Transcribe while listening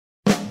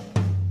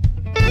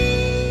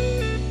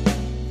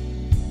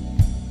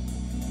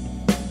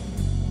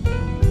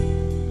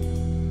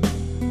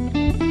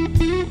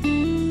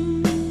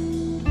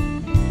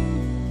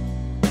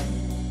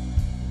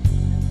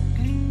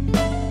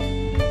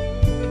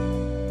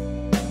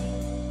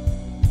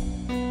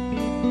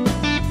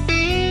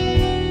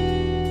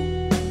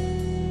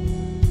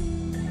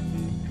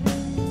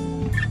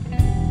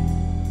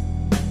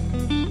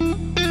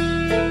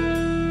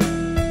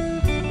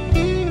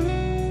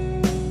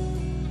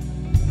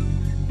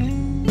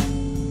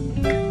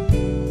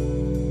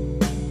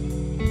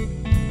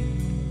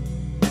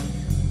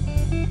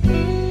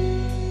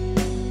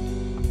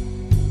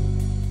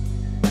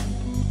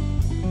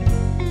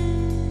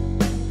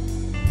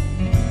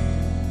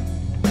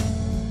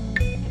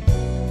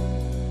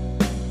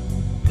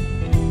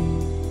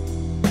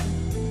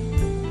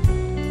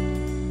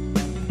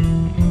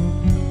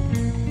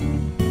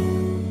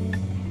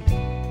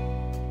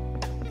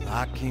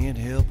can't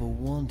help but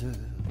wonder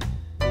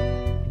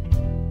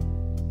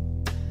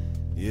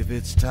if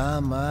it's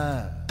time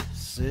I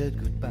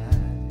said goodbye.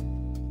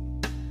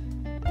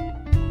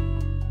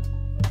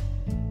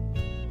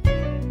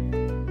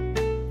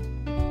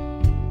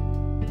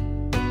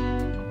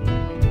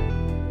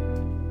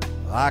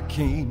 I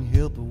can't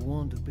help but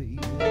wonder, baby,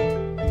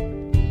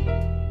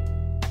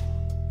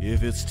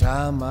 if it's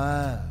time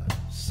I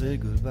say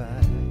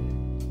goodbye.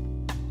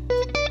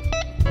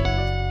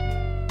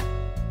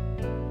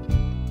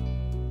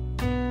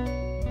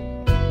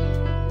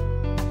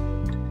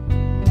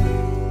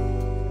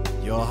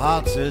 Your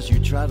heart says you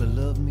try to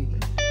love me,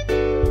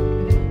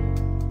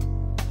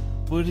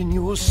 but in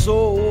your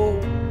soul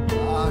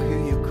I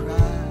hear you cry.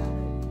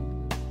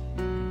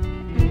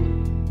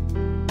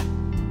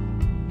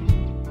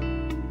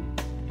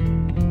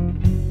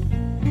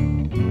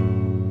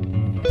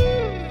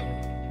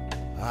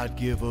 I'd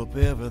give up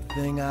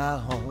everything I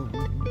own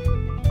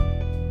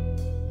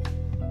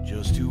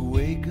just to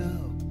wake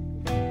up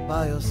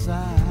by your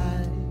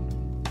side.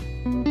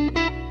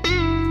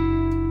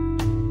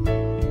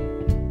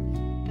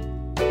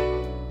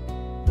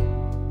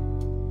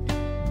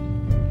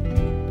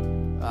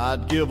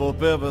 I'd give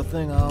up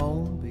everything I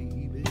own,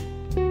 baby,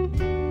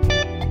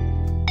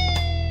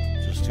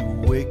 just to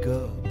wake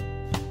up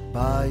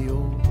by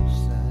your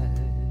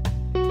side.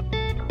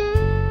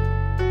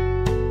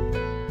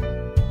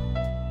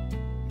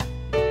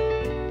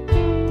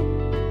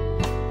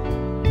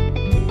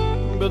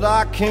 But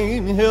I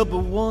can't help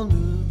but wonder,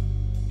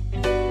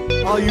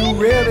 are you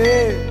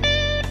ready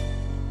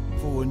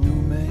for a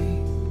new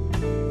man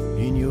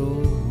in your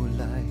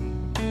life?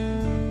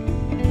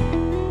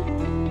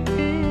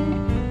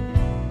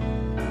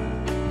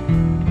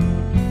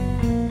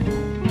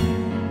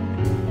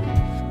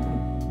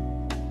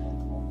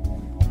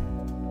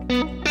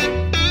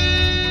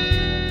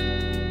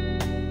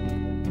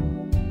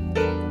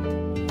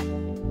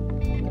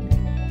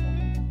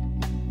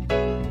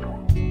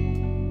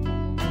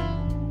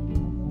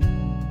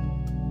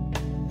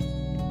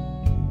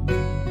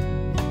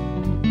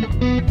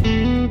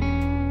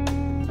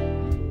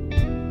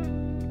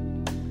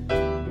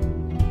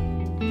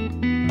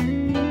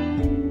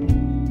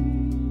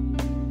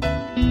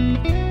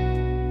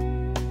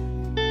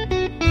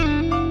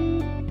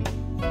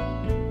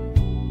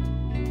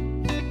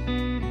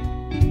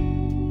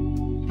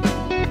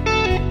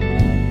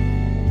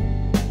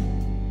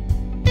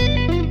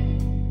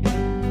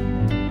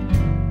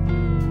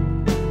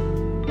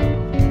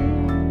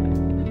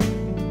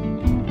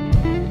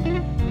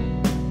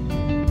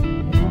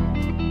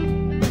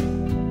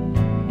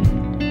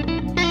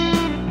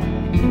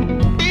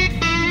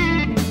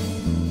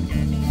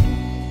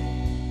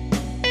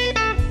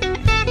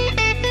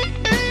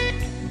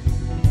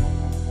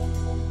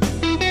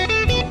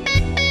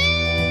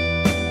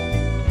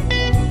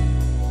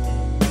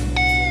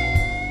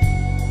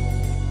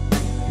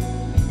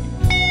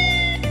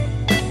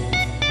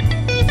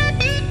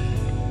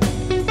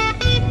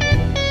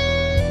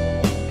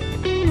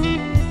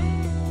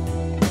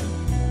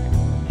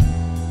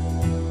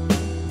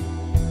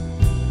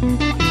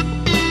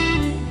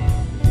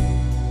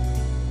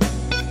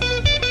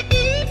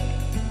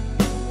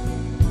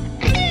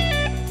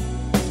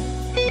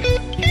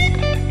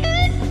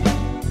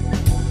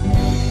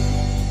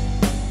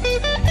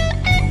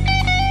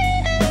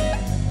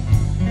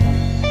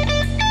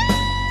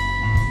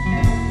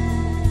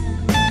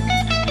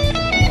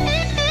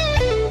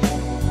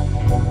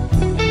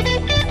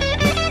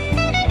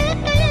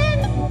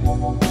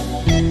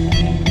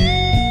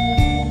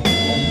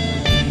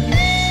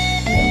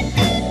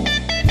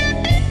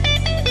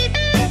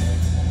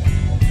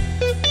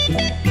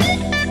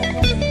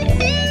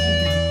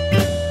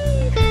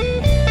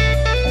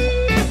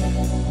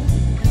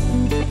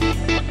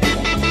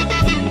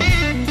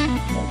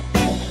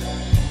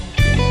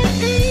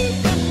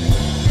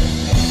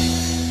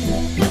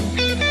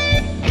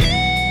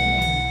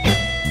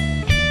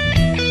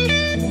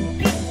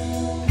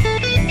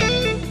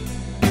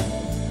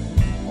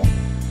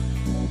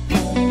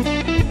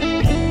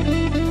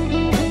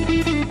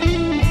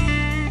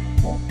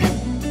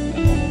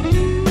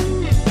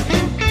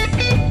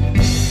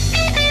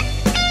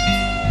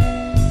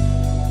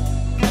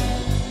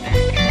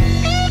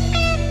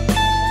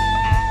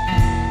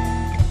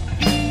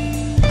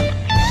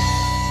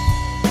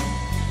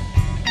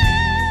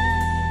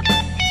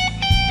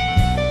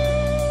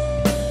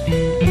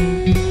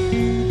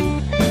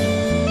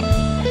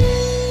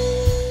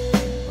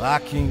 I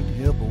can't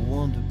help but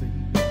wonder,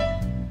 baby,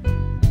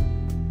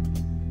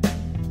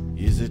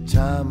 is it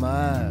time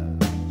I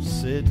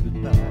said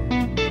goodbye?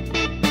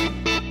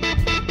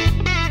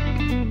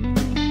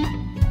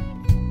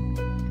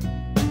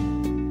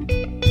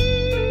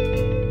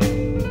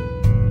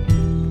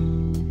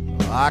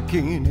 I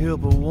can't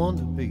help but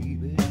wonder,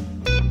 baby,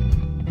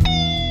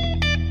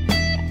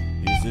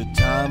 is it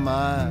time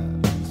I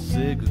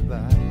said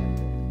goodbye?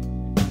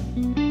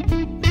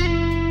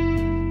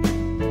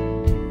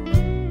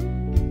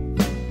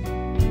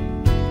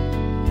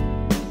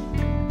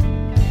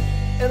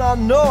 And I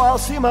know I'll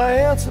see my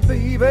answer,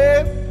 baby.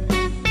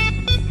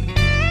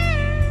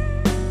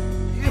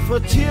 If a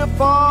tear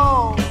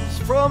falls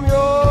from your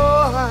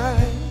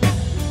eye,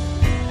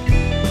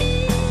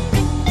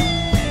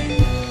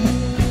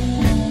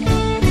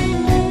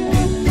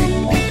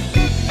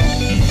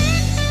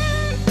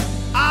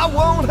 I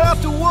won't have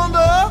to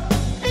wonder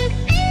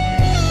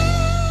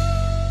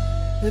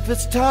if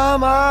it's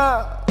time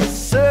I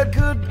said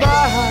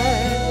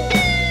goodbye.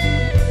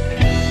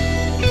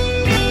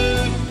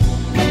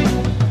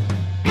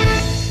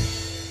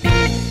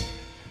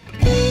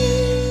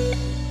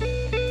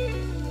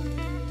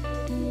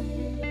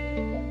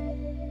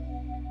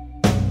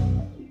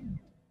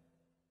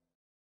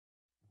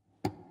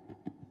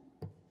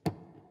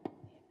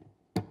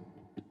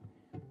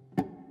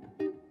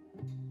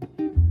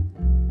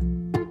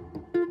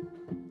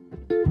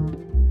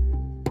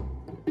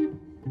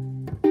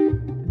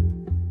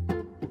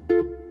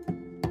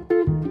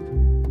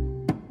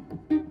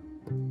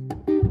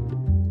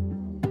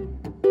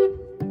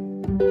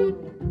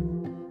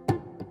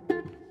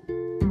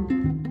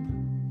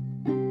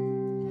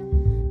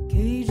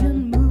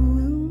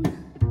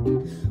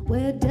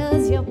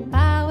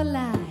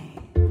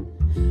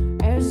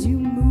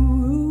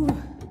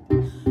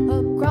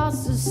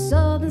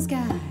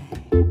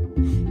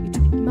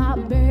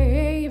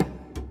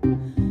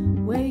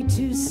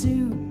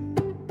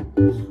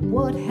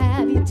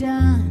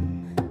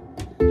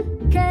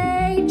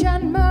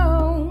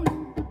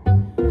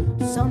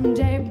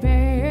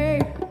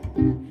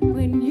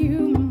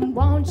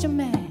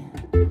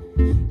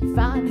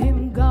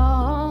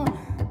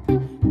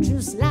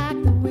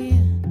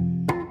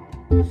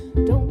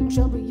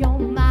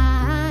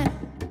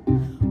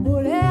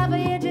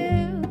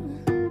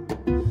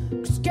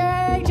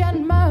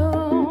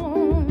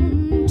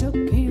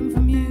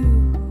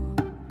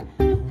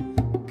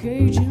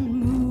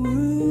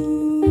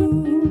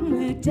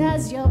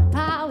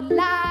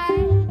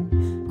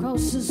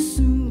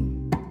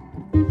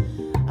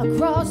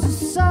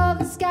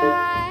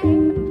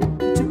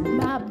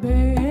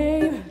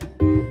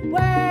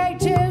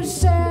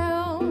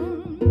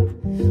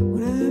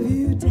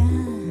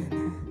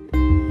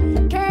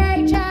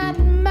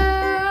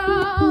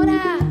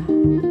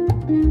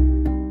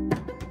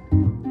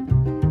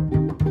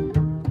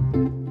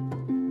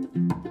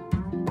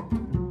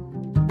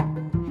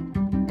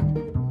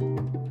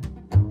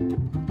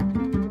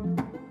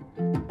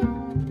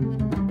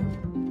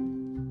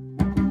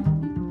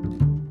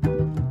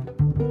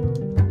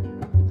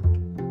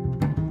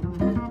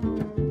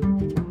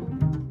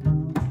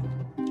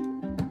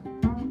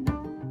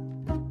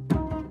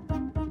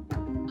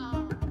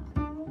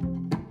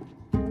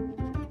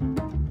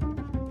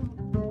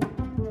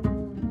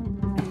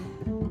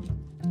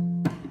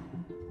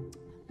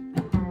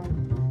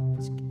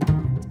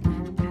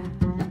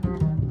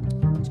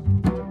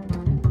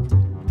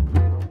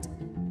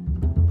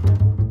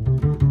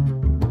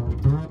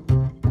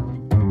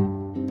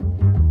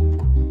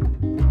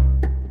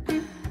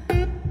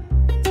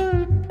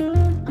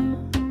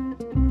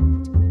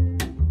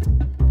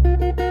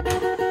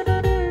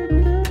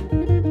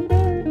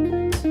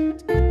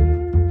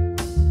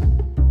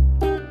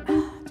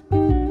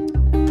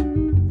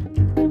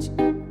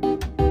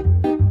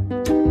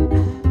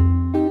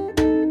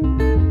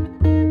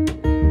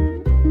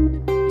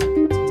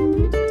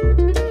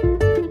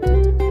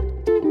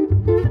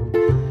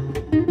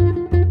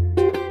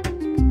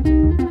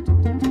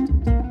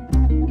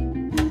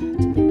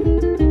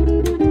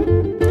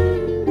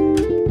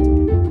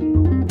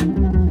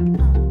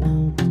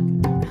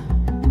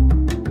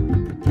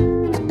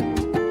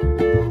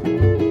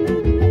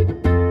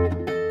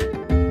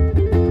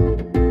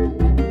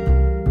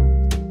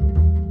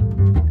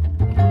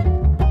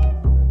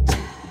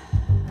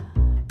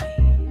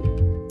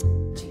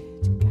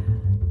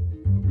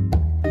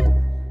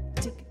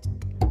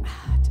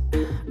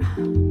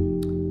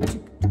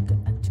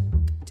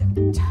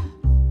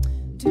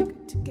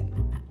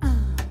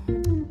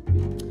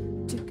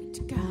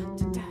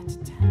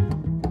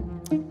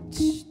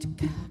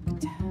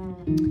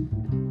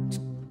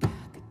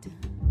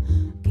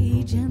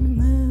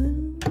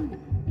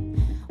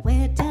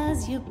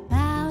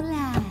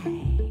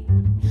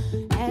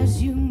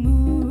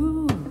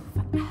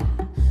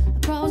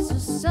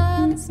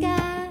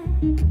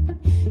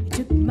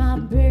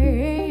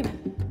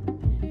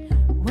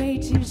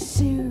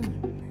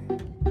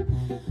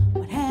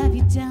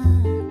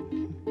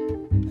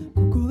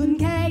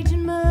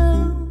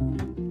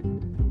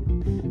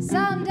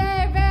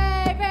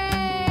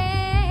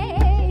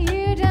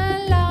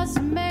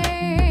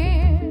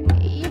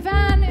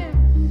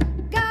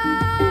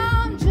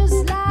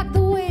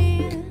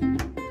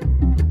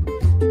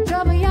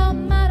 Trouble your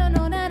mind,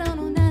 no, no,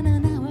 no, no.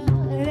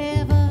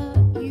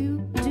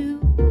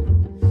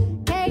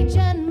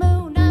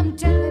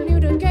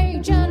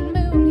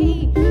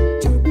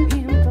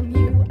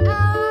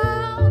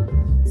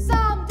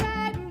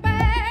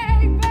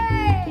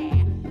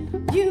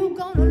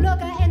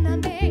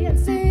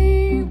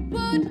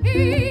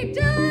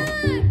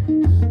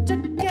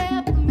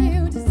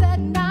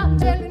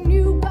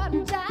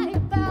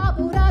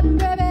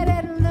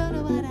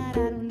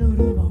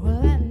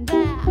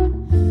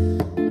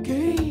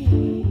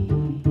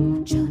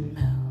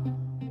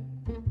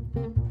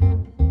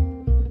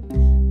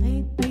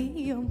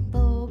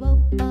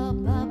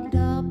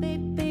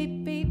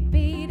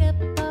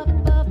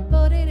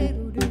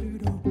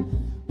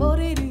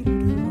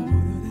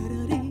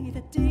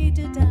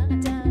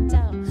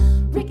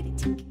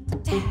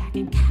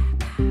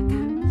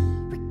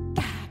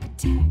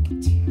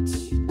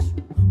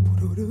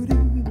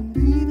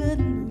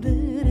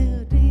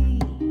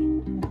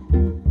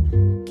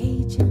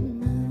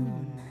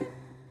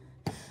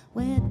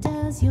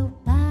 was your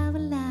power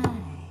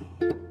line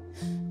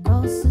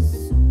across the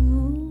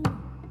zoo.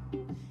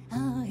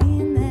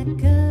 In that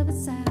cover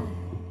side,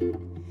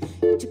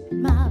 you took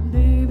my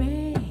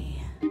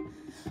baby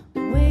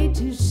way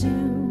too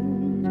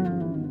soon.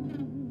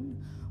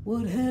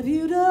 What have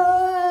you done,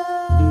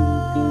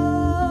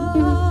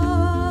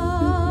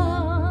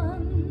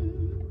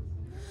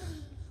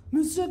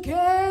 Mr.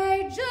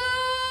 Cajun?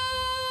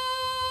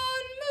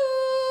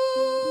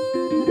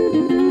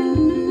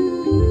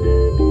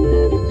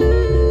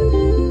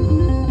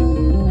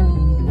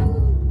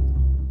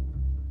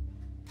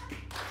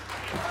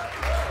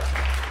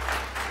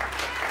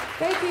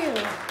 Thank you.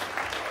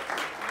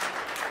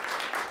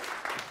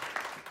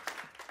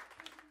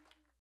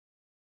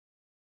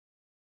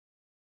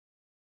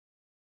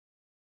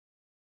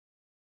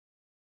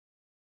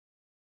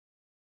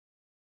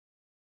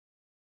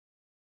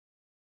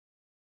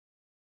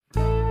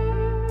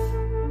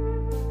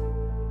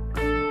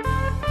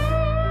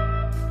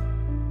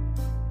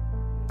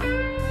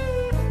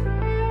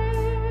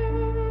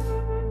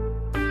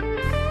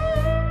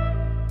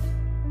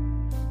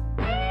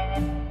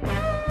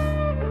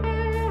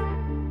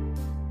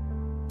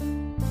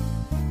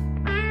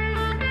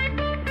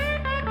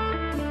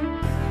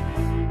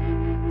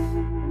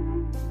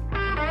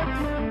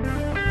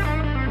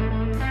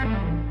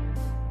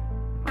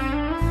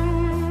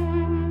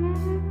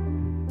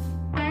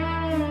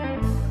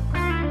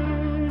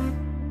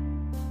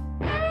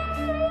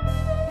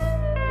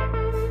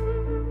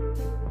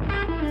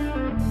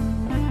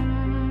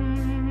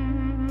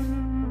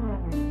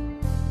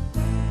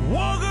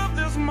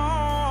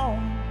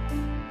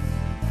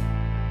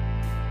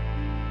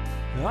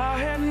 I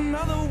had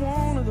another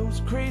one of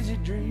those crazy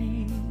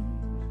dreams.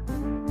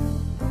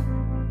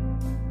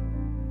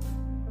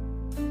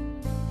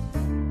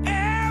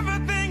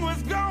 Everything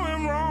was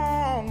going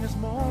wrong this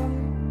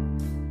morning.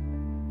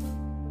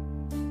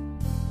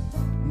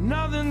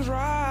 Nothing's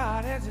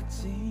right as it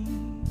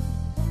seems.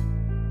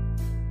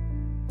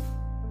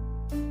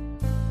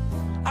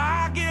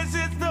 I guess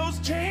it's those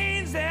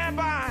chains that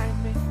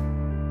bind me.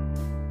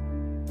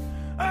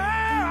 Oh,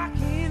 I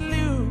can't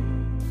lose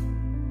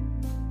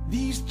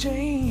these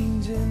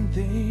chains and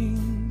things.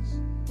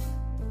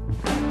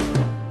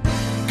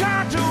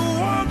 Got to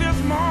work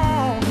this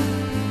morning.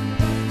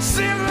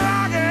 Seems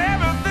like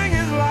everything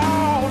is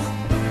lost.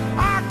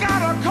 I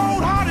got a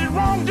cold-hearted,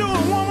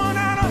 wrong-doing woman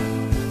and a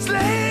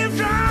slave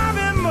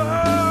driving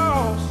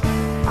boss.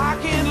 I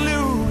can't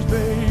lose,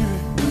 baby.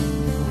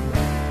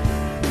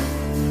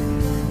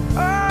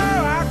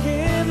 Oh, I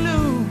can't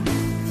lose.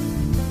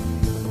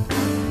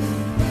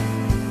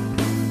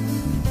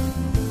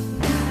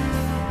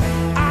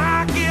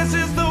 I guess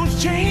it's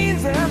those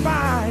chains that bind.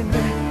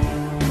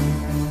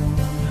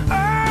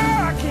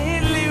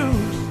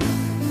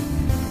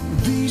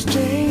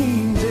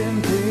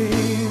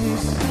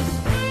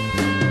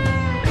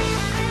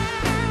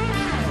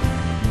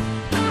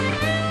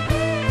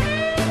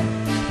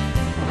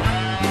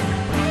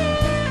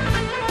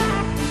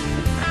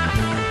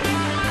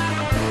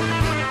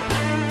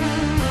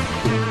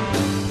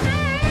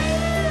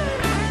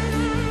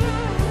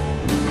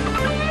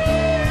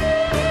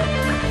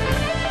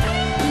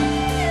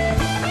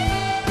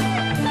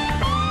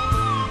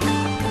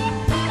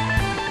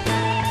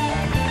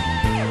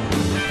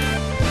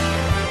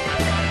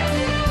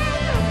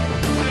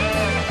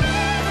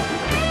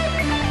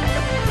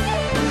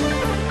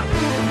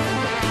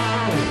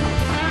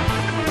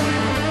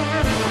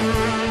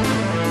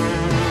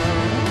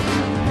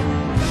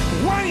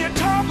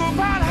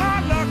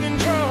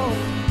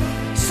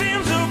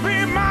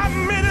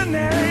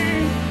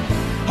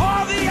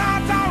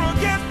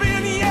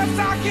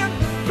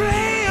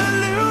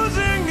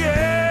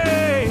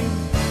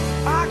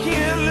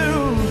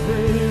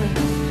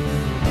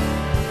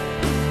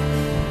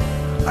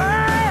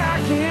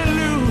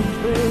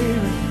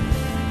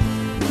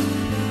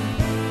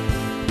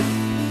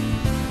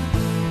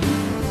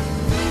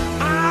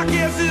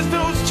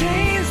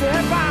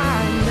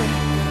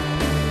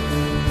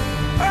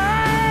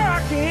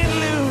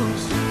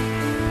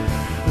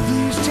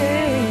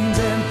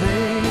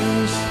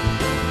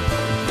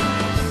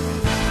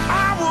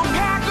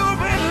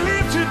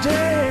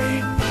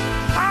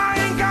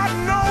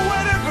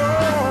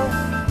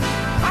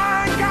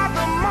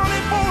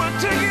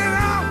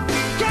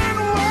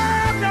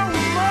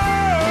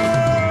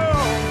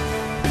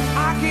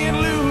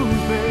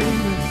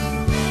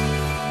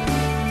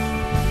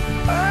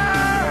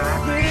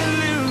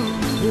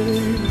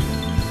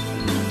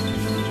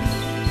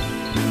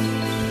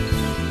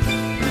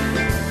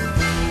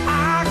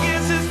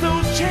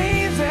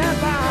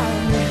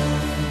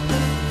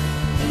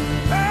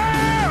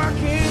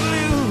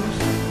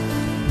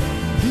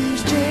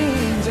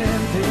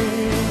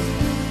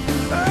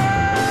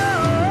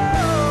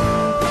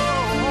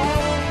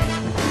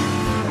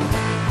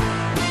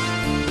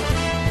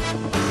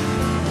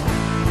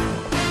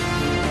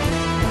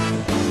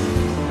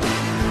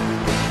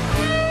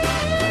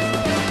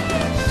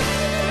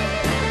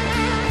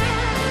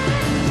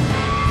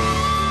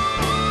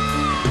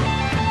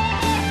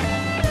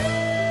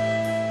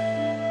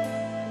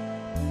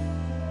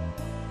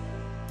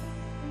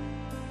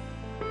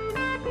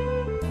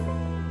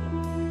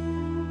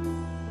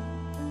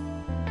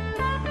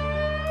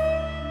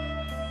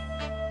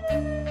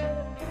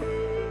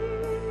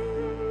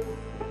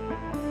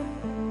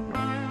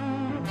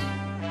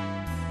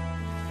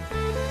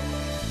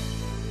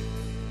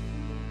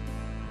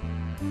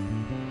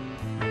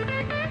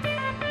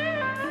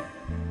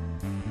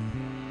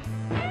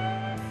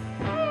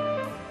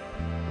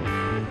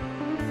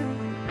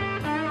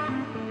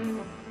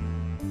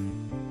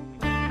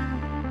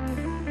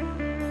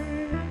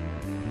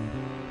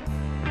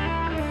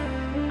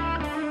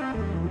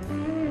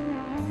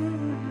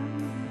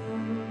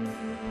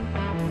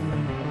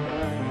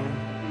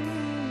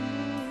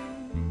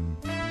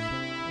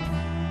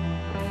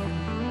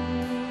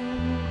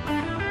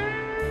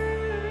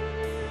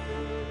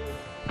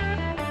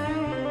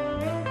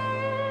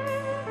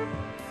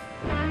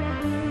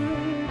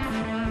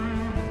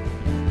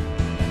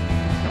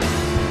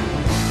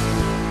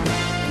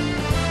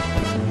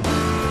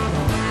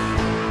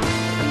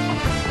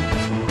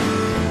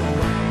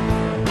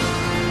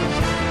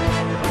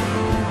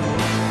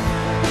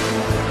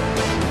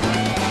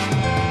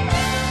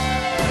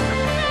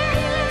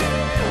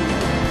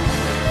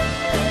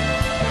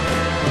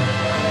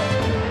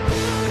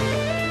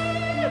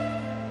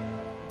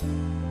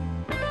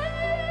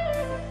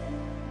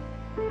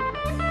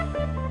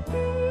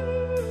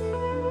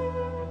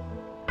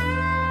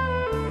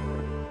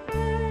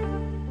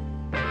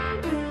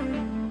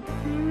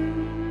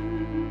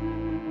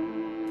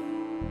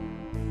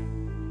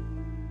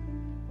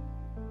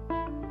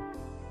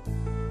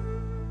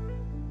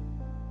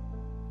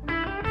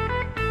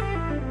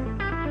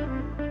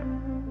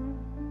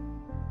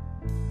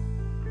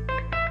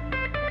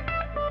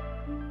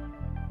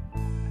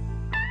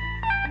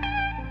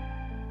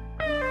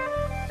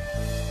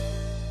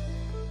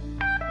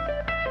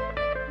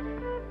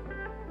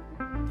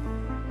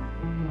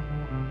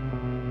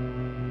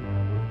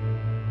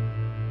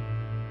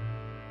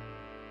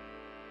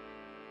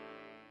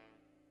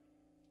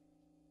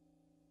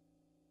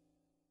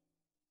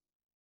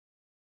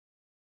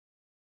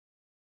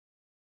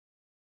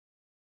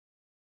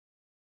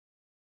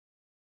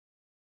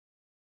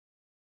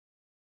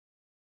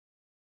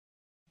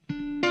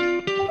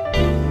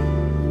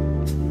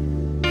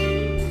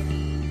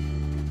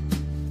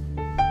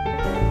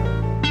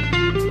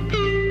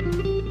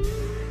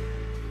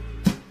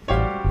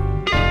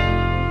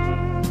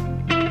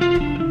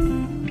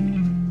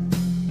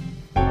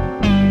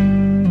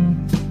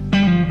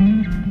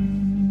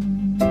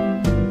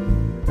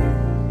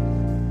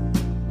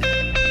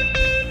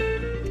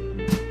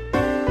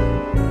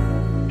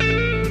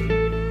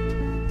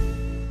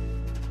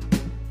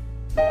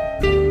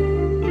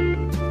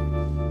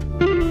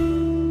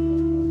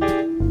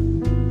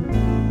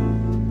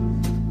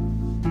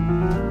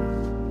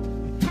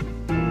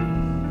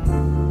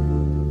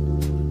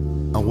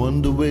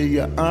 where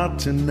you are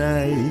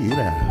tonight.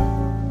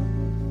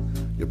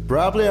 You're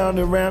probably on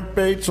the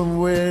rampage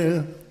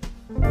somewhere.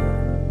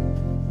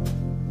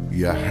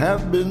 You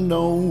have been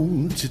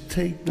known to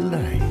take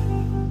delight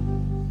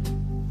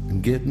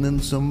in getting in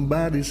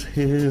somebody's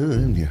hair,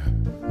 and you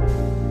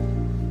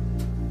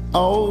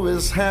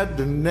always had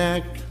the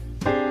knack.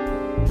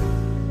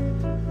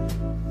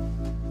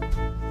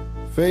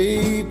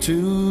 Fade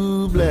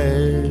to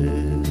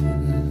black.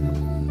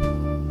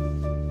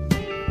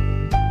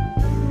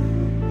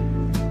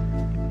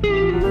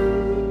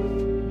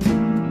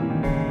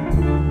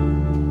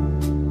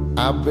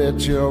 I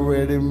bet you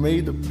already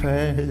made a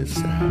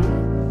pass.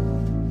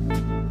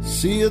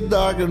 See a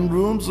darkened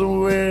room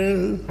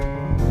somewhere.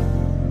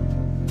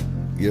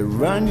 You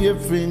run your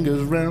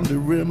fingers round the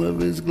rim of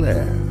his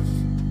glass,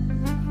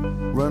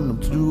 run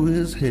them through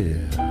his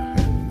hair,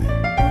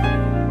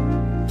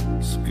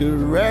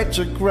 scratch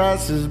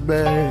across his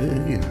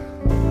back.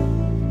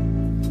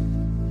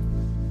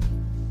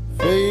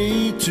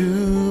 Fade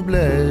to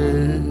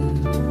black.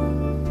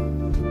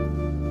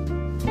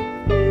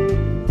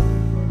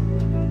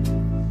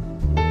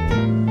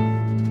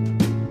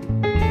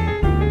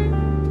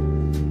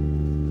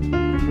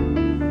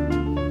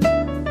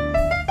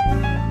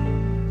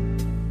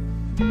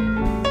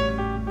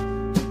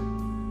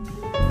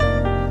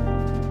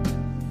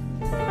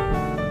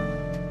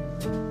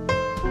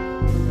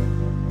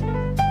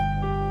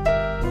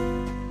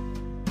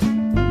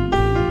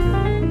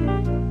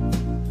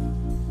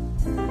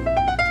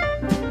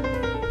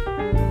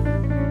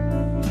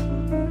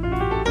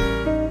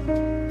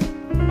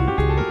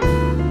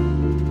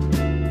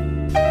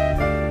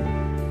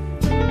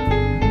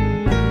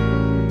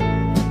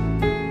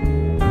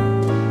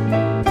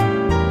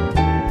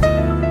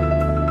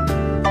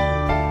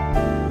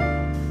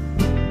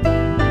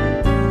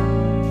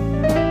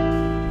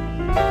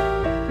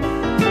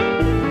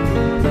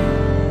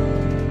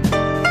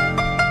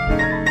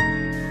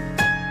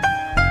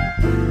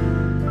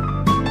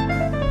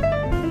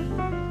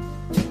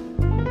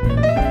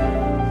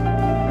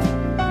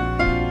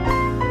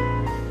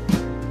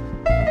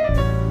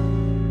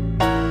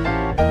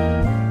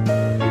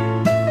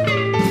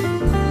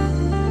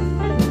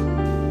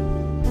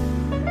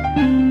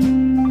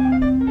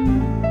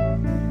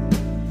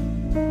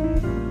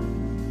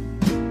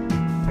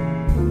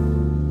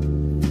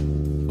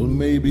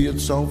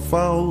 So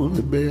far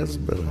the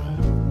best, but I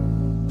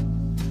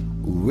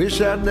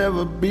wish I'd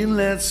never been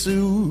that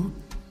suit.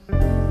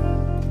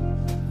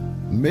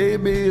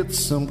 Maybe it's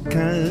some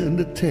kind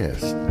of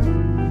test.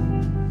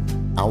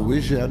 I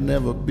wish I'd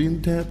never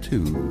been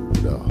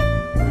tattooed.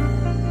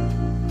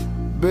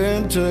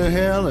 Been to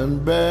hell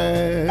and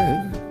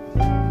back.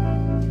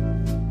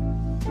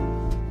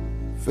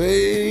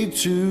 Fade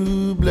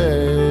to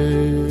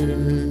black.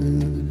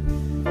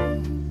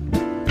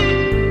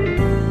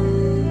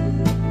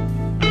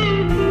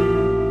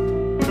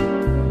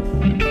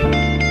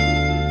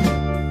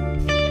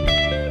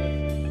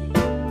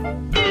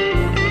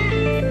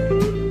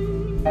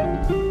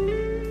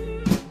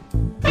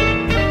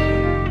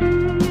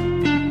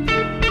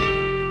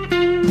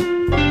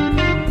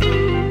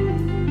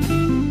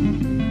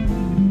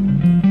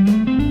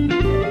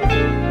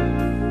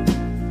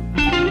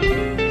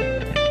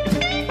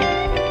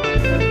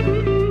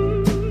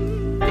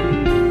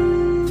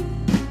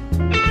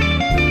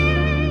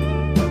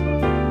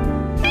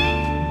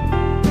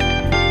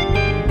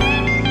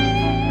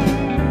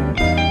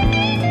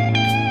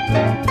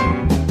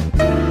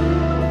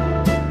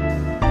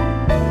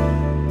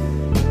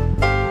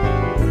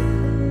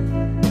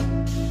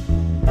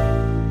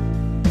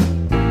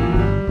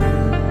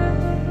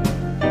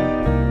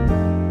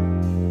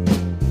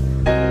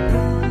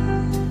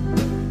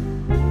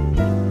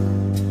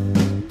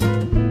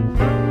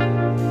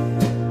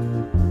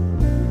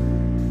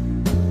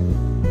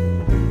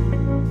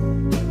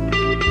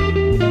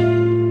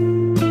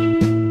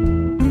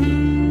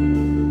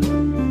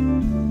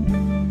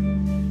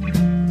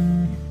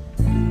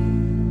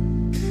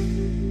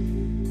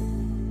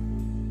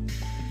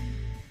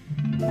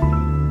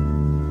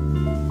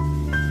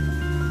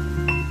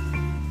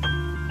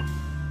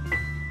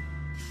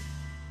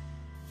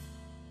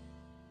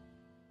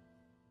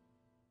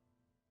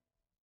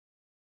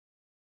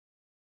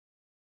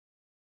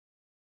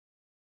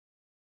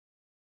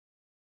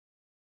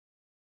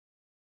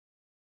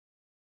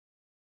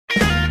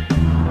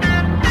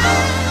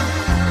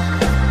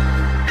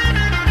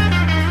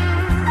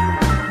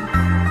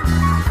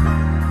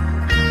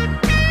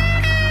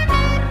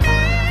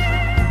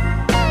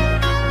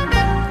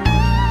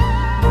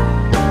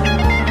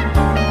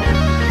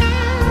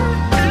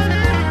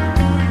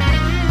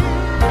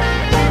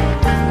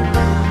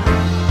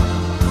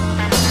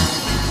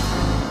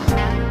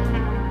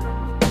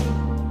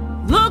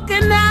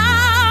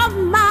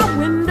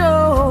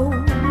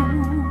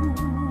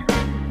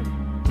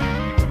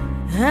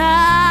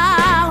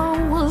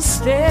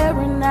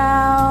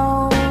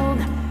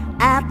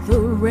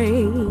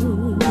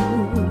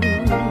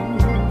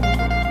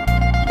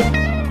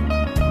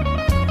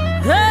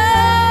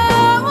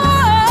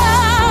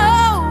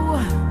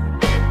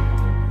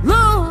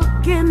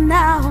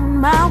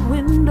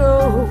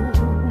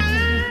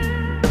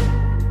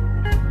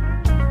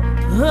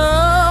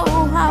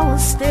 Oh, I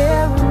was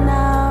staring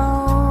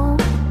out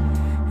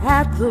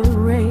at the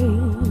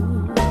rain.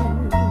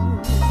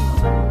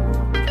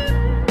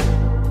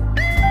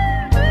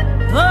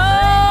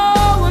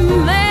 Oh,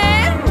 and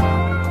then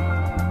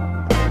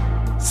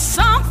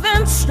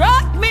something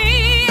struck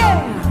me,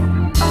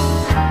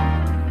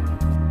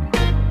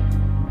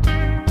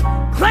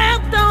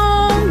 clamped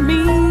on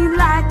me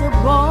like a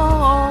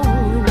ball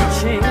and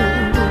chain.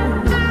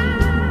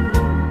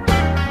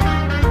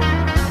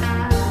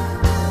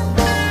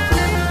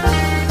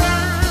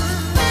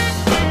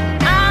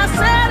 I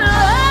said, oh,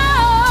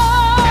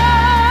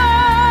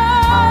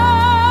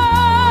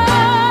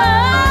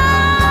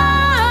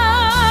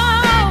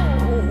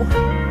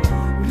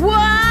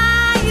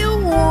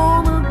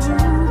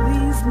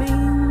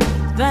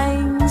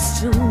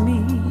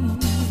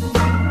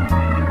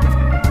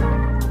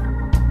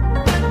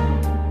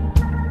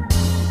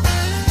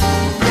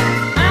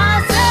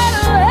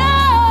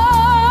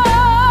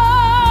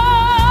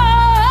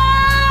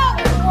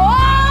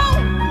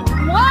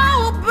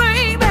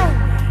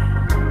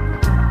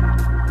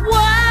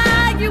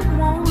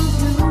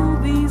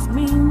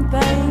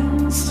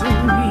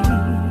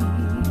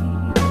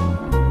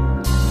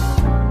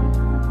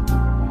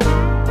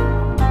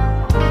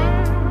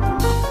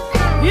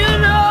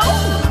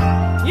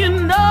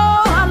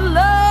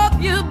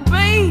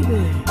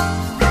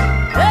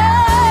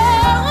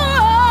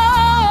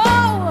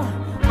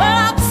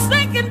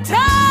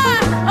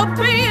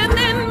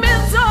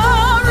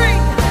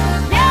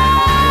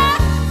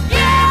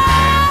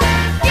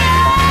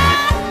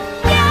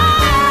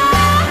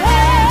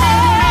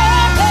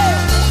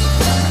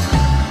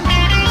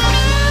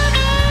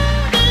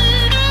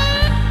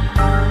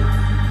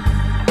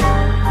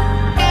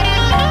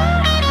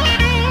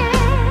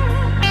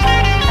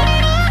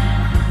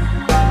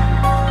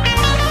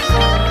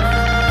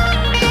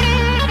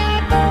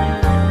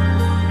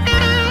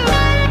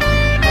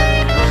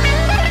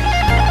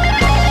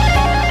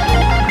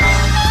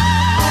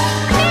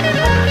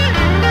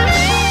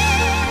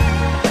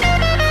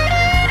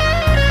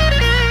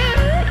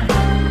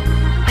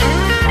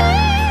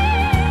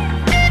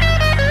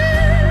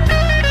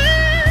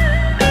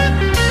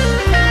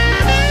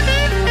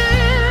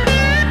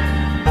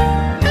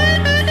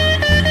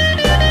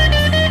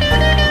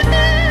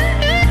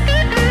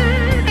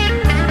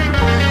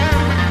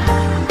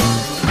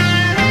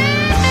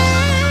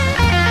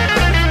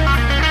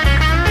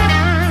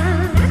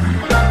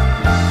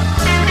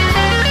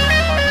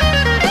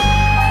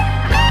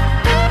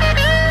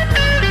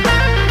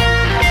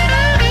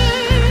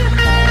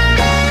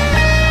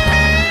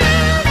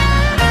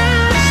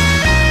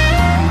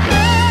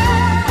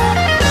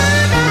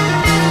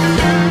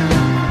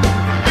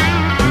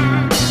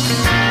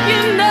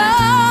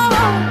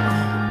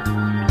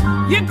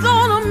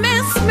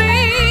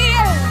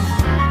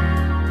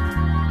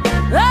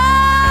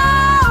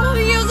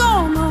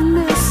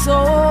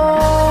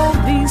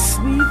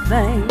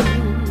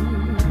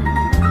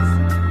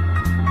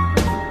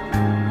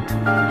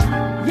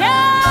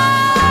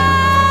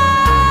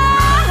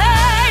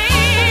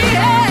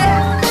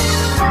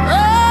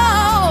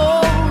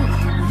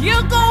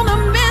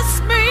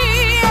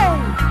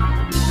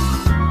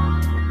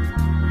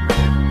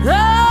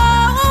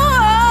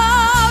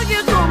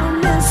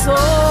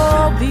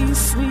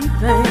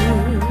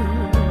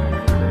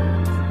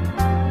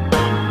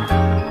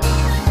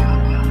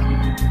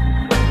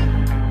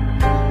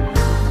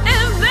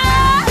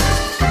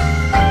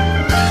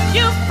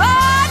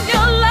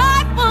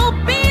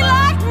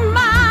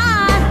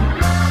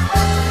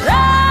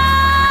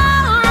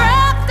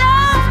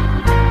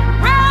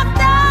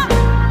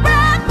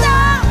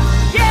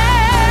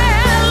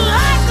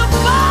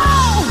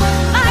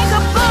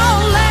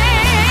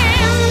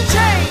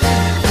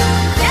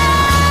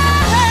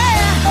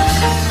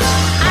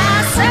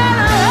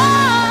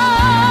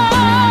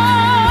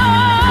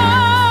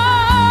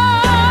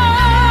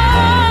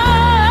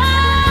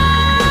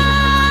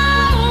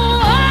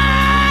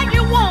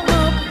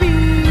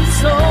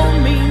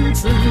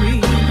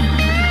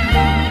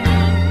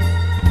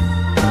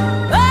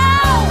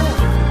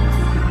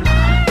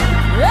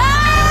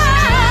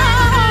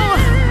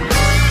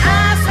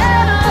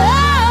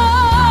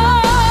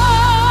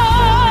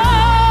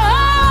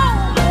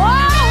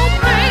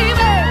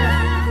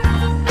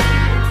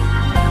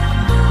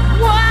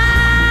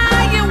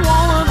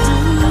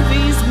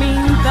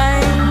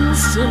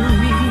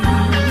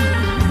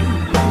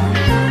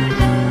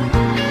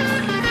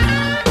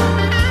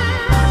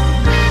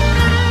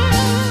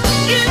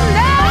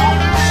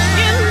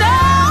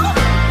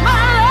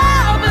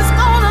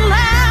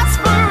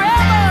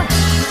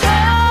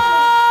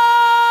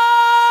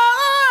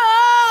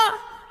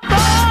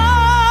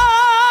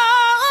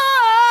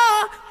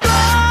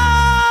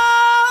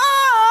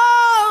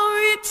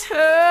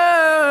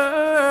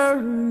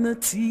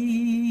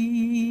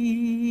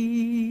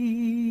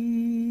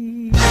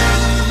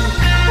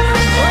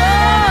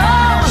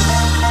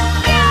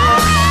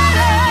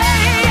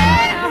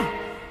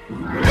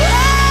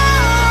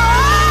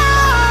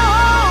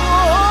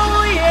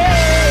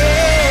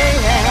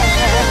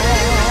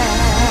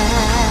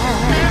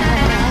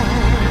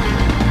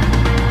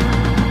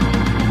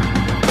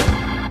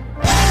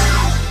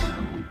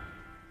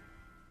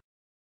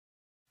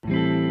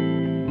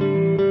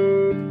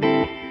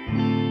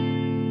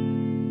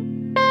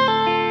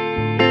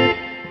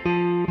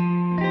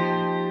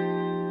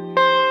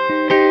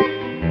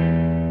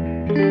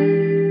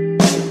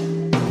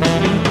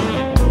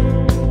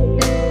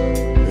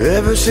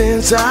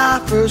 since I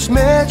first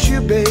met you,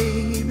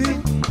 baby.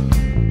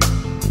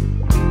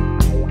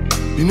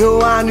 You know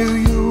I knew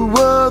you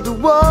were the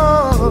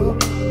one.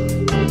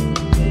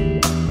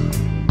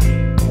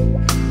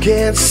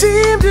 Can't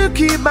seem to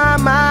keep my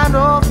mind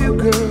off you,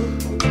 girl.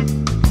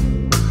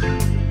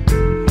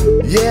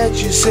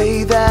 Yet you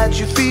say that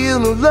you feel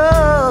no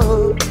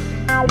love.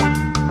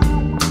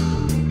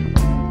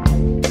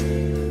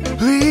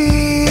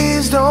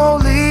 Please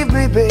don't leave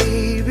me,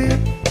 baby.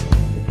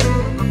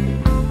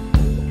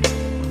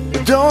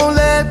 Don't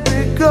let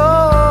me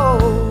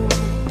go.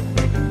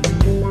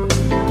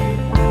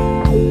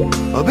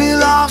 I'll be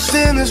lost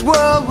in this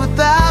world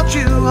without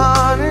you,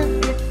 honey.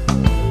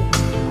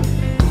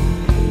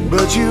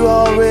 But you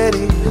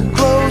already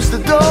closed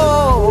the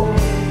door.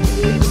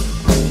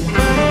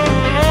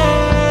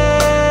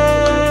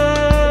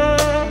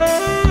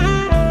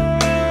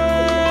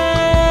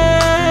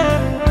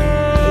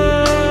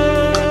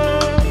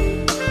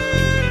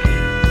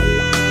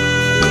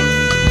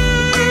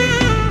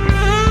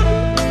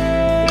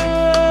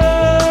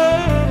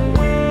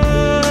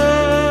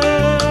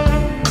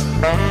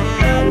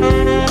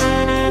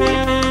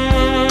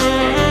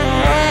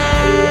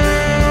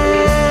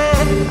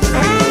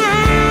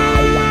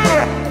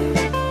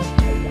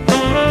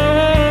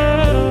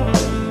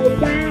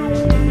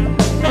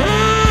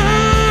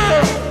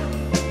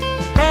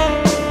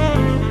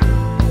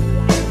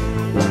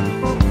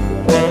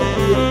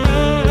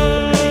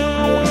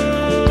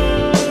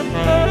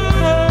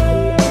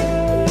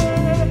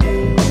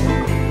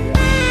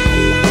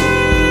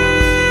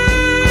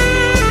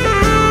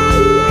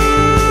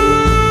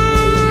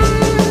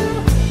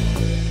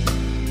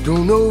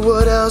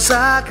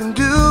 I can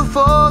do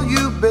for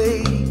you,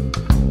 babe.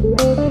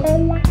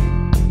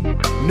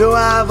 No,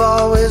 I've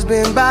always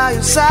been by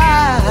your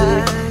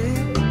side.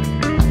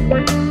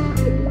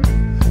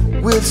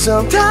 With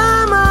some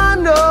time I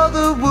know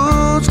the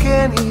wounds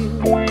can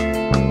heal.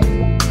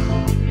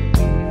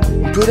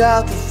 Put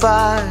out the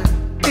fire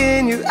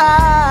in your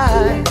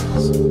eyes.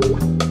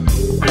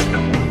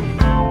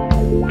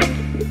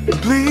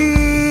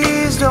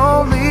 Please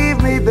don't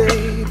leave me,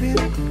 baby.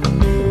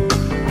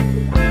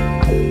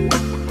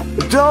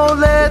 Don't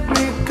let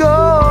me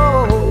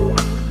go.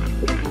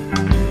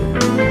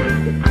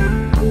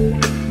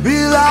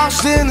 Be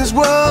lost in this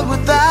world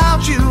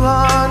without you,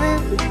 honey.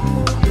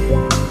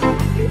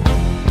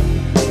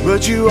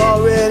 But you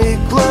already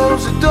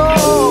closed the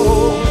door.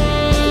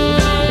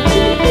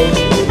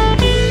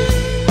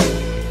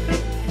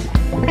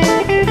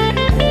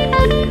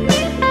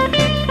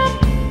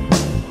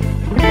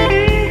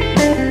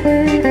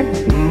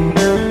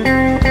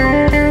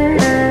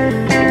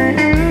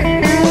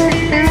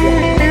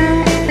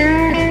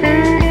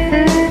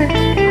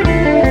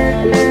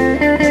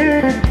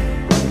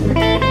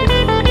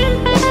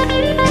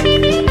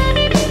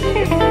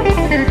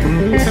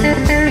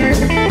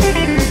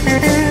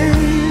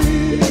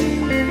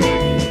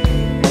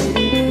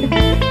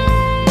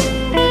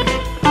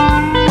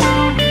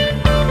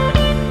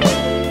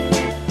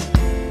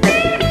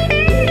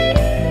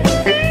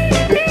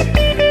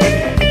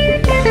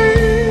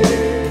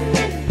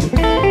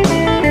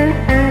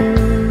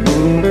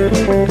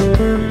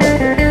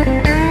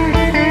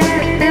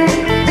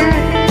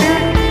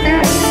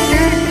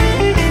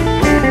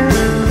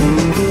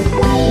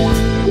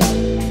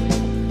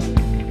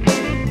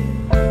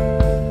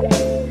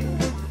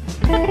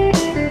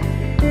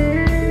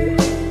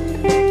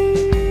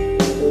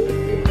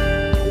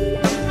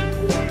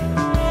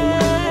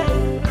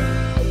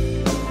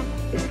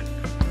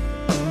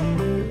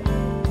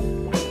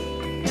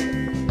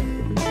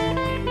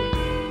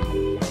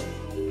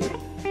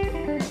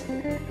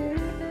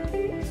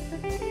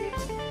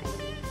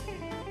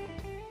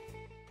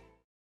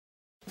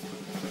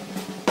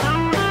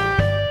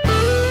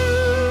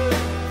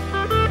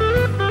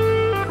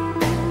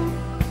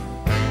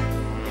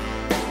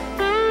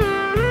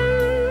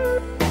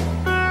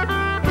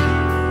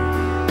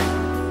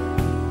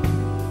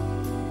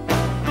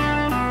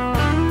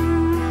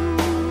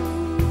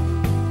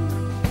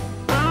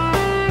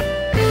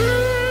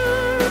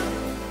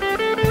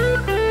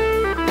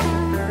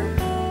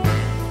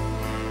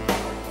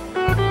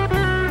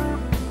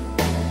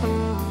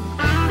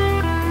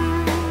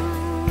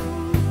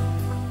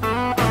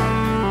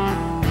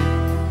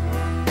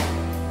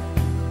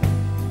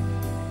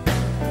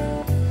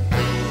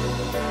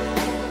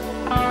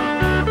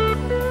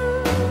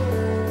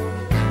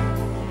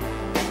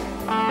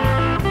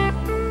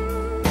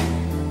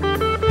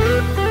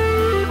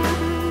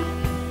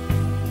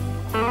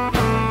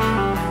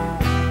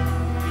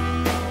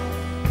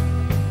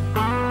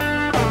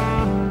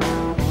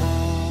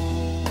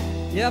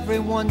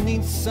 Everyone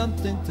needs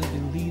something to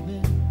believe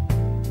in.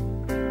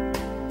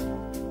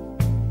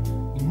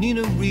 You need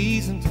a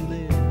reason to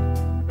live.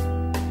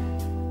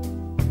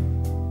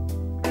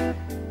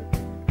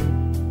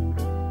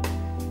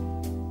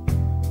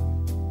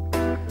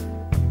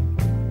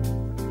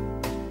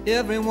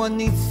 Everyone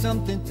needs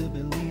something to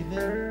believe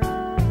in.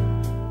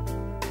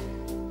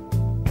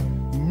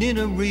 You need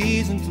a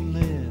reason to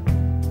live.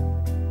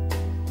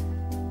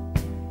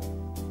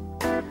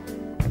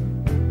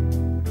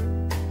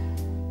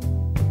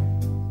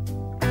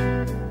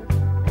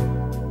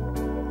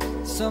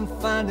 Some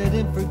find it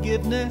in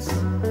forgiveness,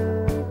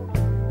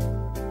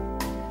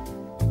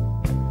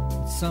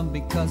 some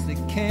because they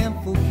can't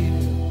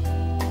forgive.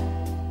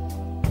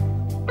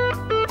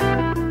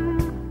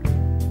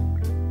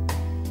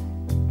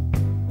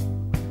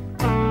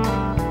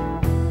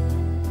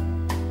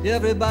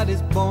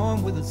 Everybody's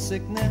born with a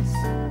sickness,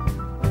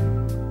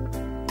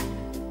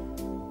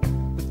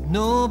 but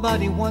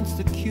nobody wants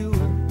the cure.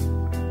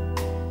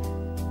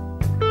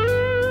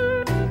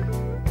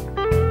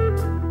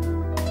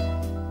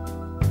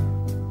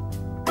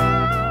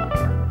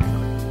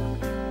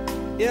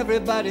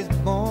 Everybody's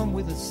born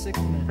with a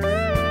sickness,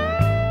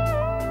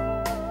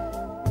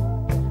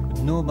 but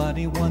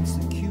nobody wants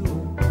the cure.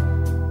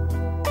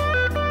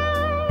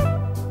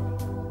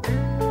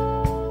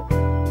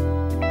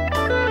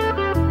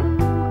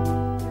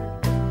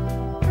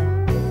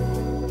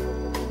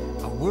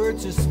 Our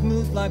words are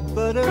smooth like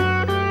butter,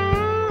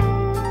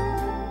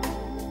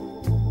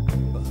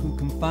 but who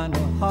can find a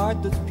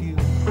heart that's pure?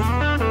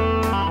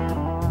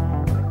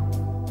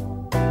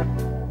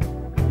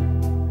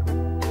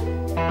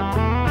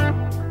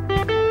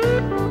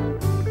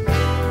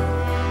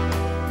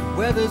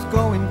 Weather's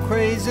going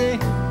crazy,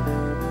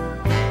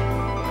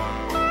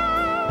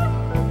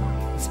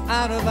 it's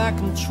out of our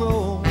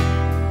control.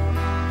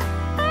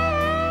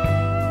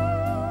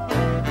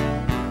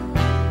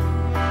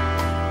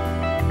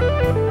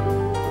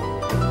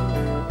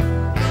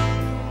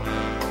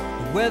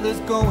 The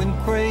weather's going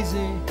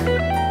crazy,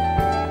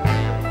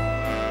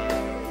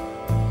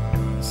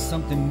 it's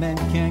something man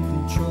can't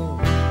control.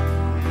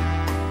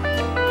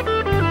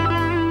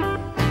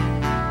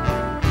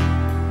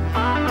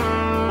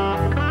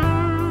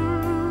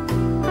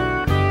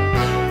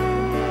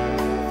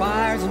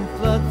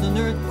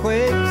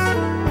 Earthquakes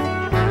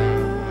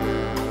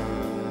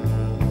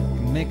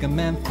can make a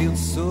man feel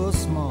so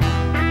small.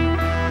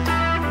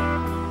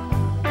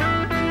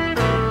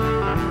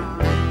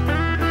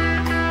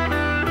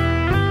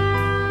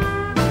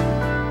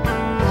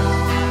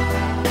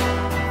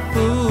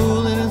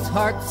 Fool in his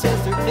heart says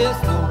there is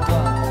no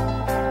God,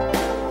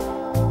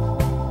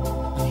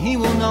 and he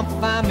will not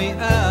find me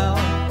out.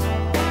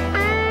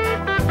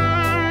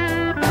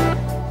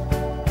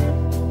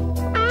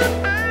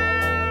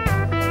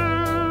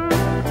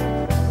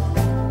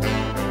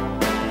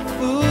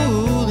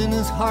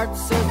 Heart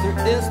says there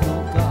is no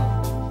God,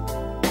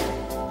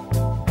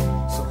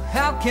 so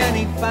how can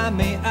he find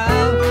me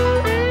out?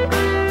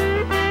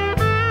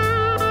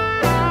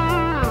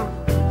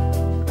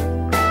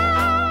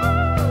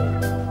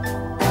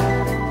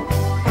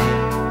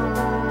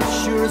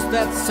 Sure as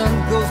that sun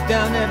goes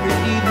down every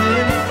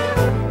evening,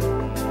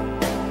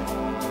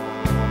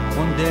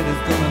 one day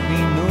there's gonna be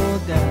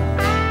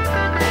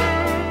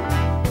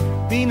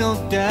no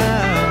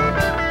doubt.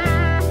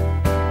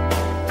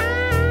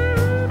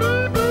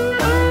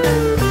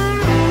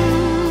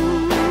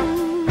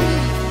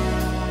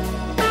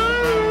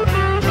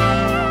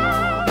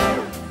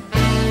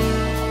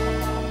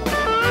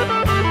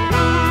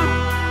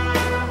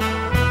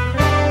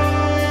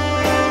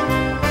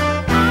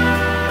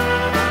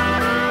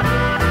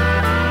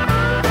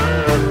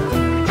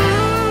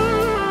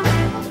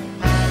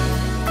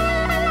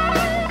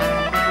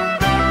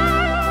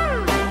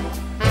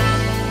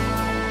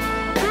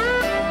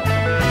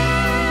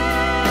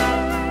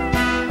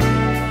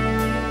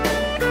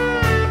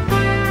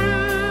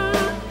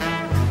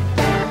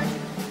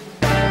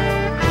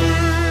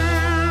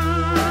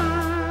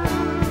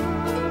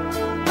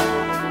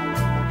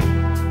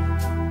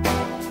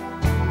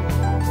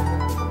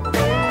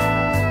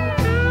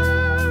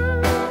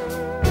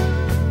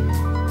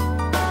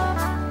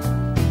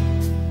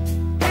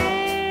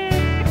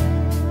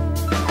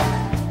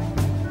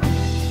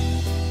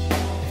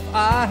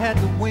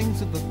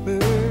 Of a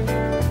bird,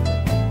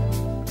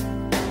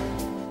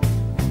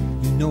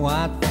 you know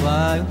I'd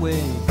fly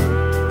away.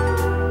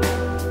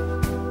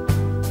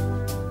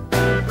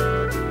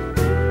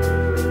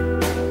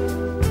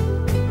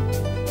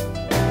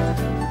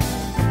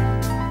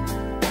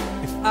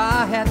 If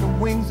I had the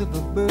wings of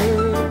a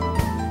bird,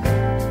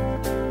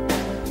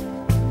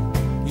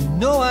 you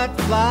know I'd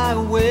fly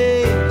away.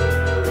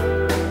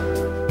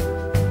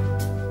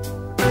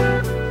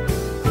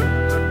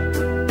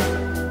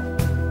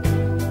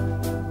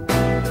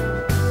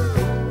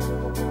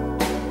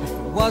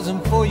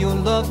 Wasn't for your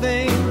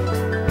loving,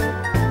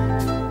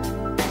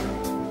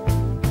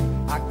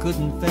 I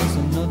couldn't face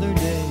another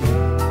day.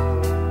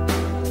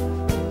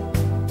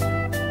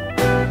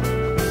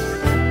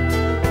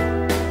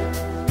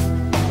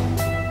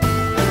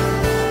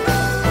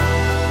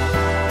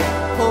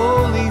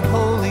 Holy,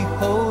 holy,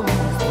 holy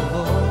is the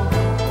Lord.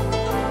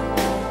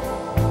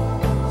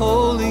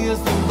 Holy is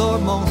the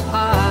Lord Most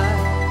High.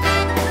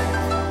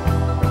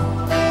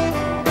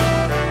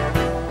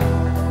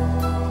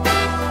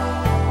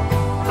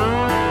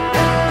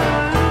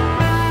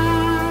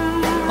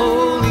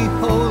 Holy,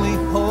 holy,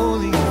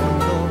 holy is the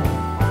Lord.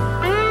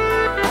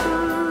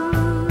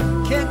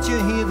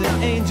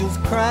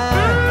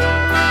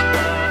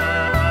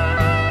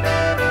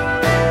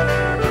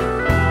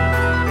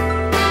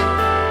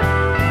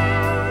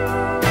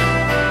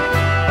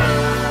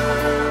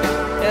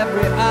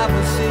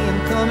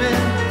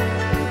 coming.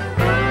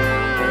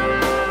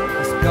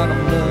 He's got a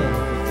love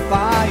with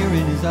fire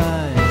in his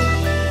eyes.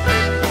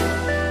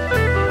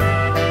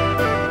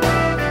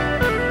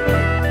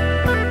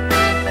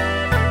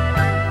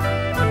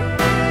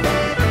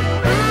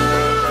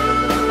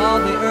 All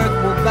the earth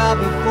will bow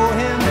before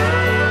him.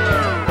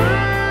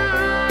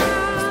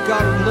 He's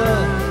got a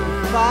love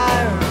with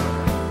fire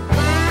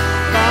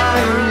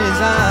in his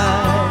eyes.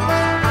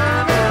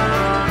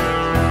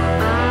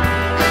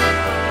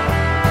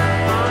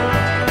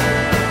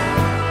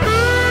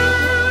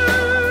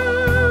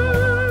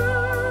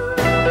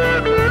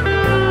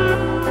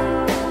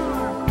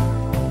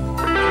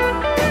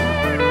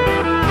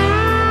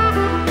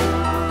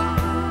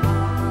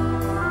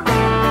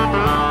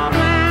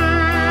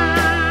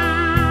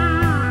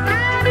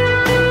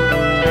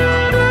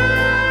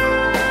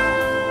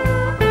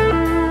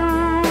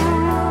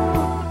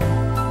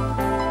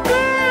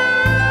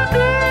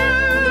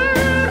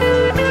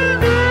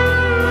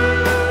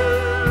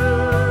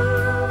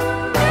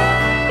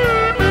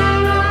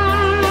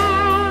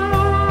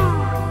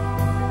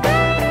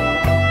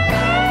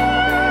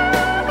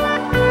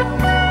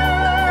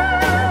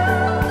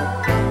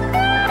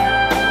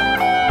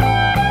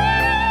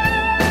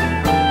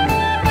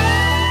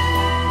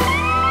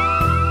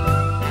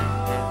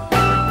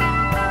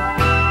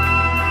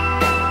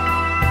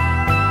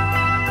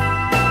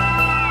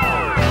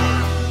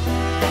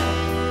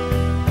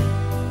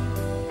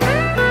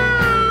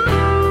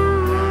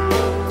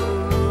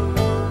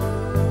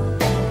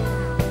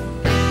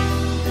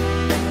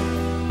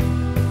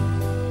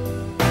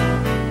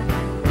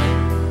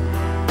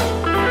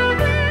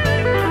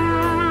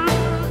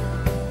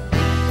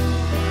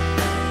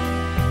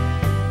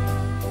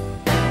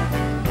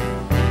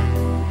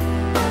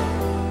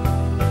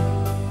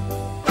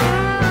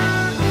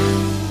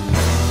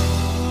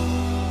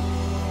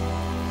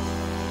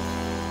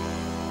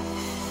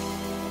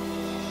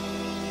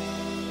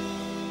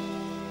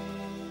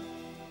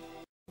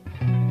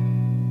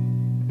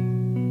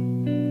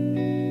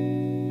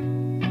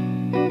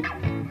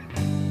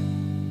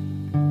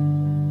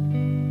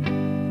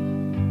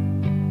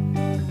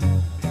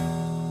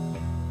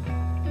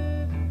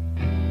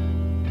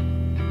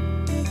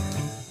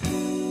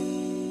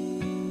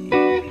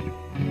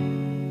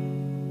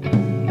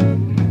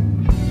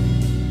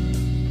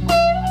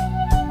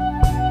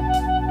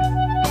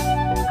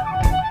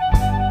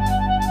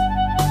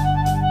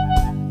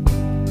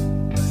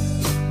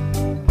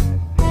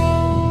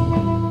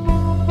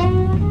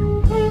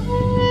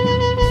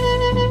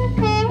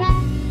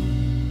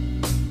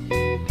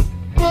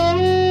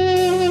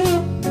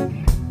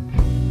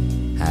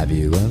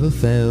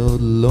 Felt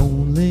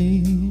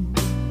lonely,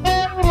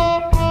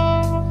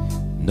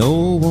 no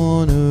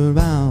one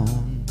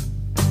around.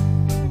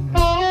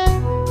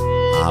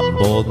 I'm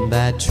boarding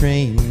that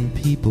train,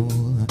 people,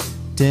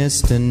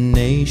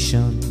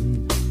 destination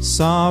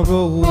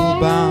sorrow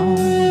bound.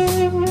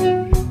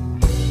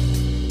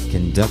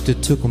 Conductor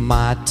took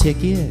my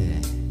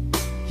ticket.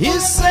 He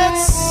said,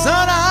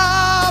 son,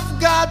 I've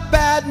got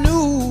bad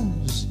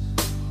news.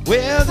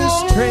 Well,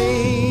 this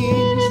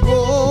train's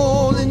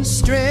rolling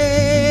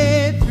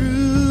straight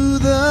through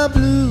the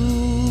blues.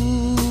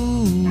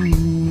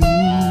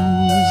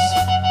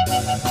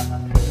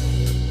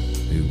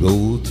 We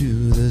rode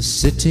through the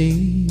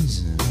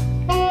cities,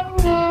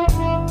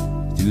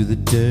 through the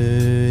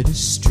dirty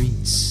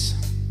streets,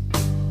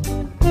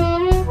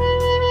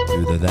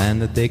 through the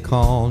land that they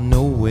call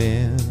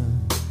nowhere,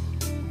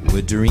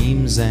 where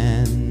dreams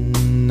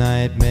and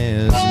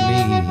nightmares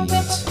meet.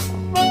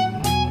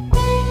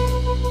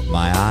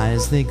 My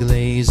eyes, they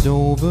glazed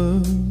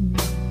over,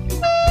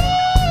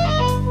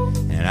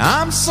 and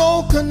I'm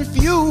so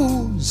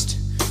confused.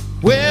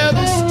 Where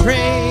this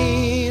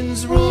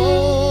train's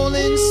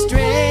rolling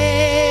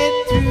straight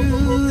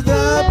through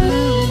the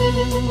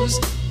blues.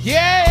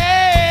 Yeah.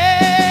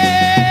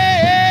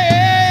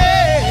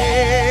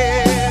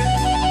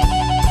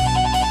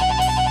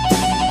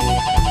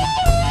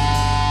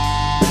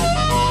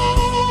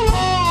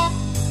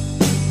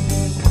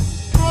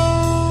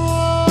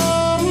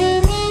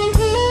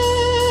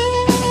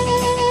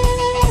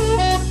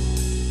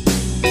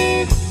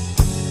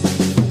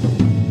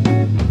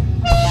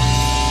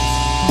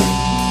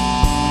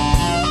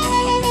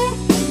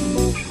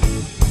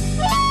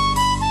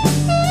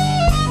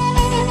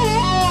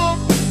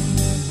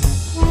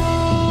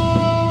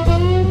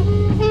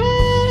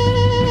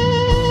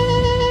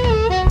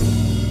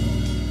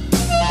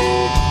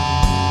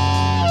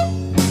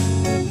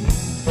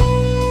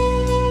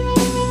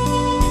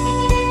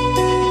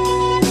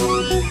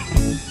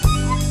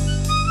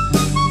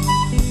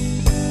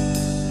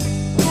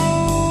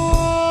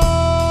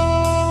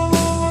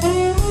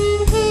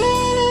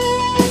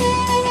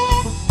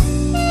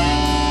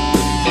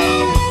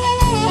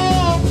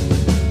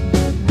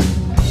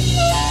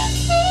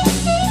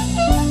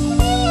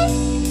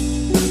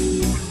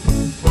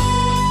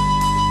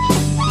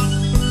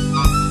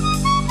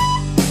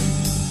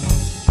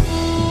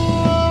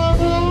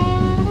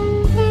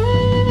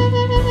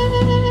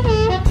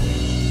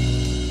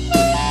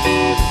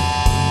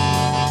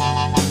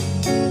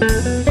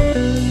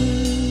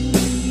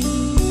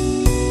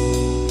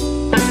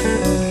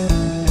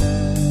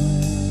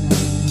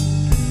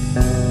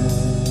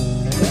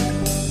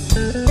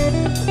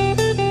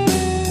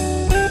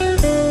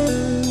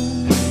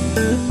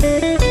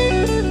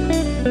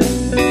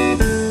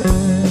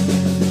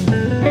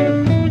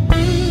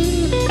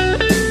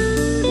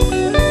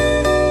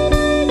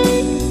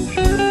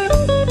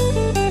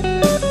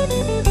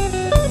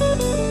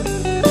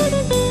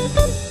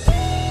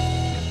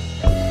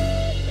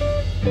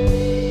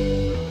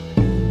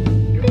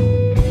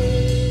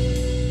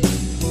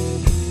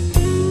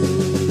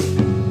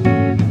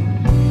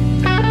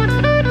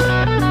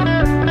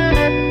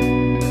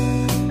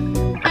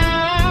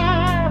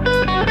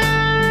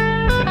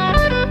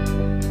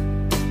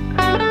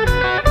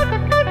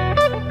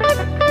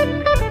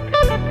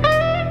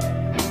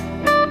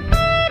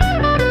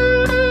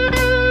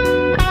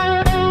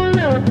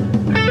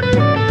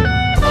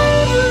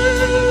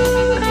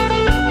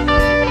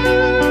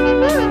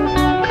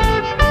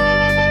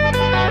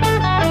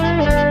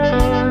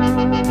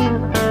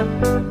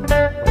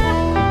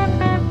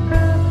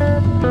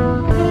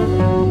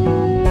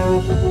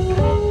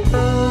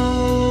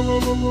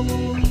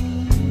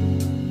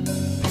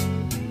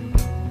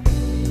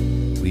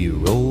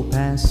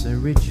 pass the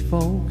rich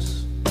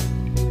folks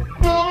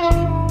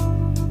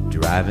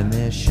driving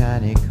their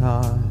shiny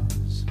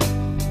cars,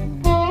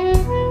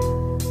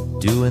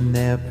 doing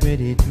their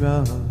pretty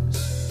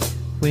drugs,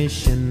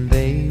 wishing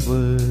they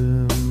were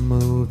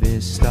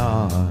movie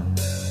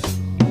stars.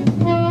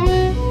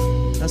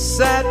 I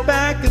sat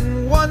back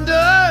and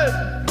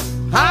wondered,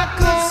 how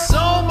could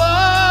so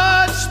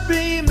much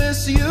be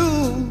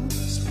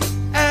misused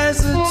as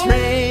the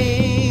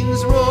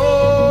train's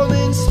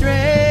rolling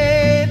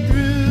straight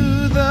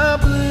through the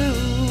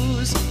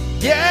blues?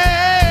 Yeah.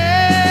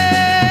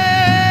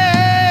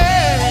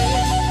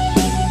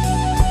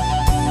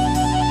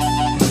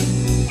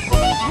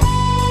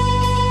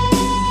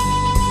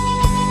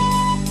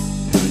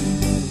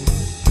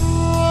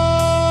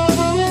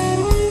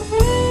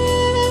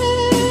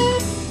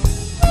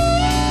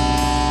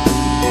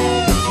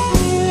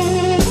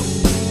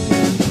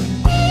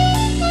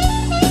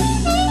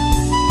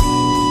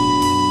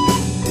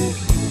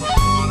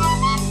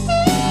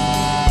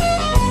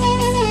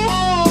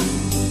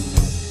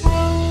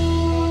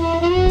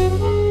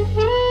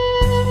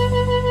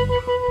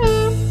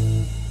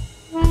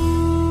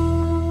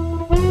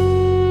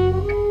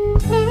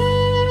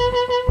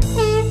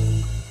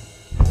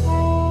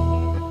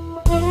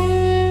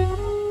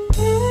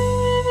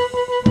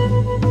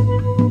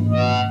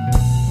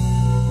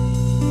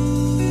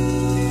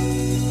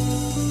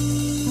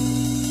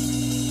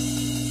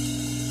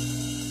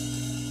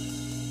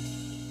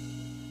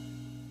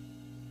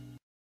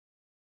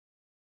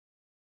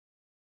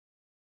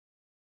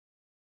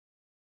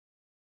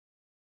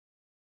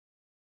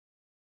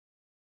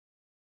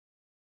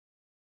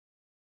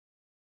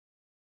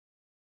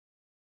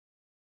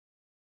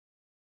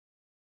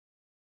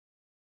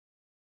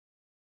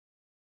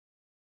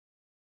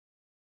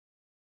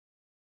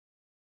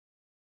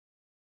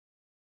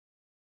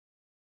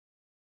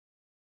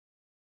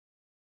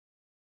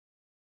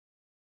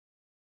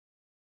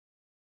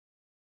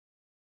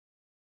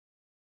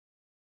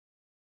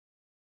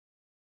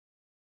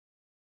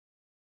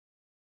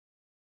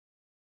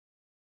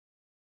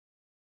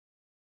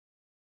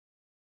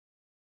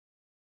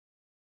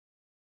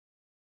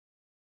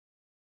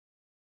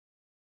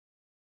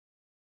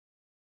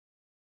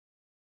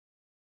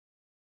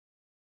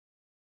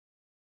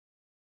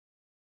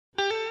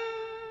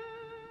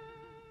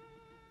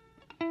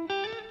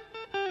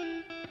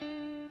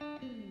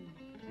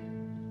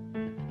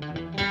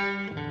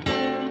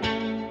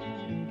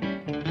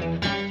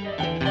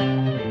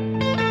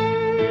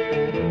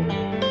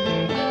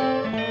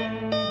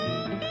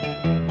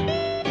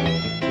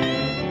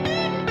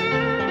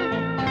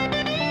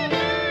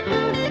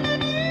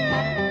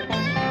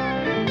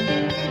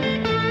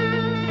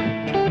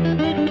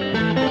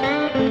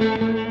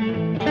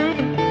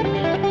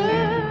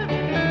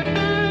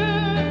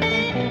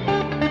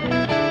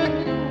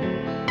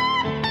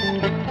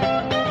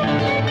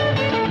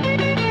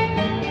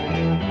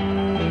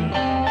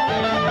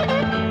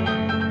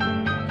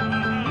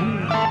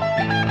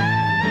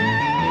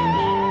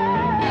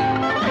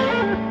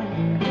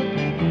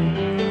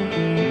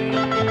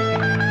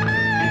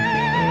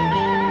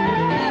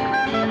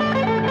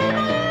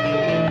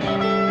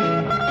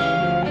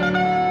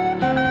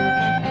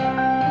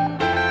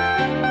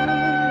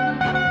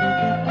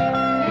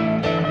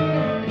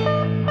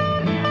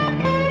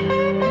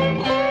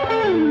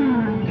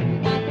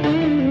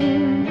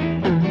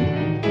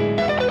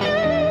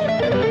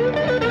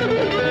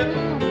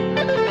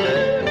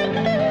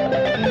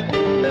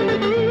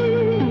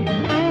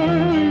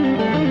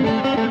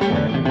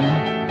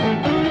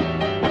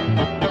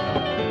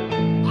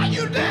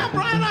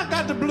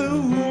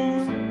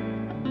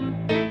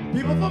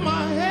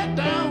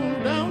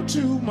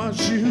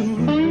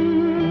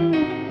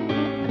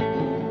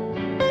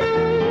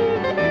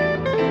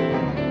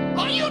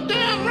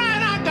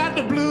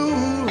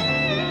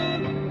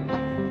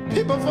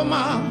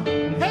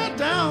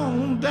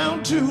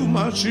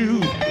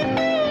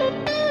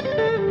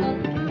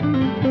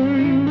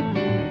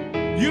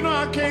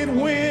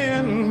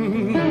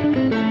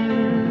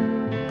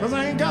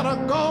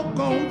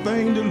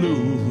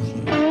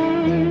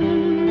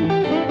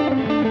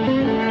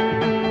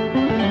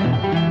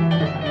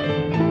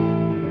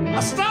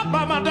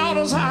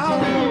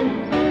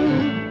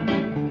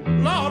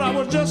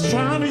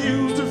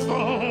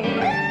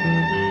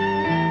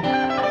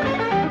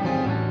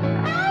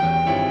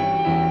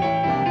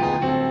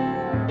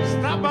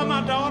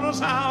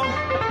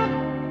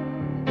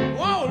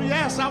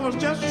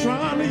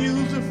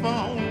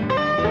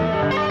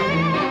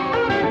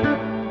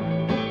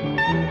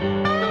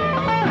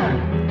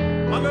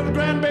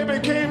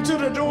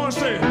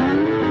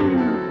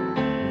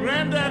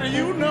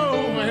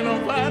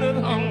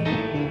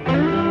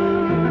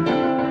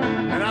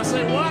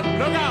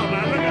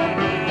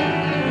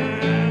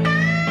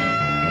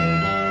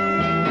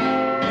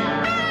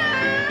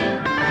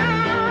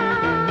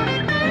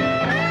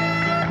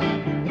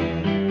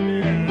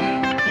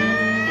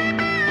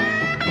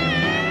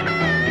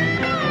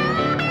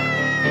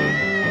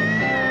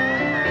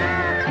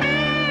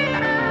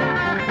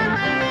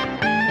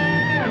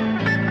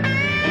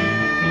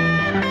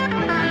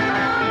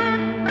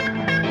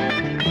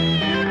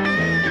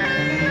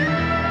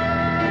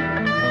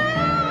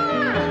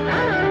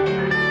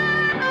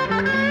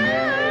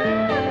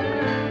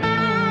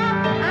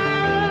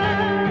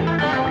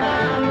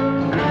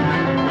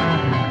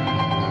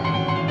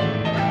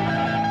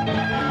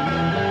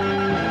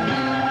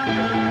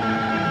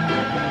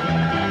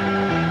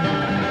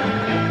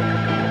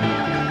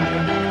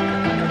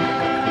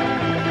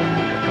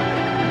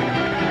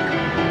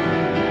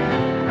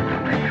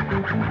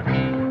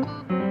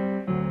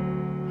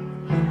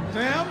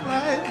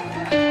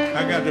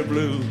 the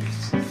blues.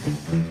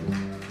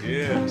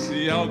 Yeah,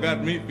 see, y'all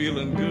got me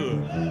feeling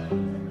good.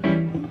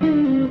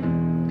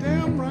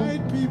 Damn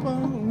right, people.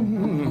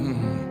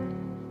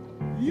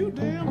 You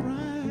damn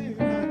right,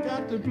 I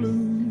got the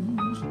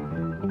blues.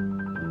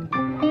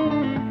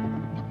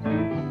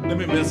 Let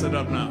me mess it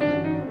up now.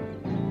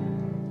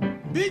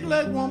 Big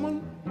leg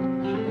woman,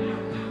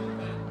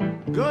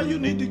 girl, you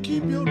need to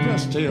keep your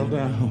dress tail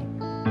down.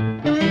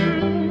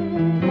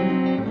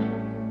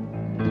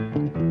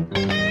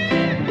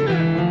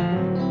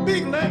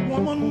 Big leg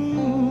woman,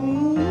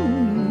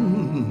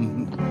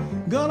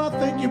 girl, I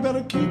think you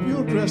better keep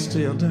your dress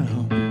tail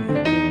down.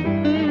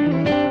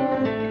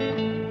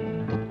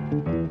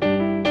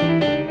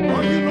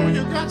 Oh, you know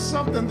you got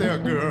something there,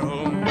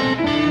 girl,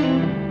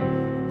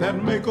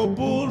 that make a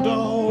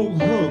bulldog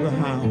hug a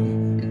hound.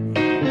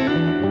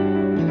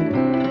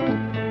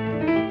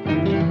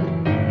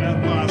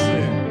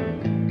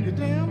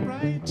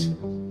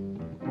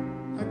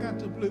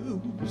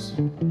 Blues.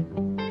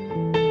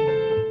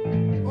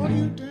 Oh,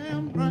 you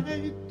damn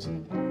right,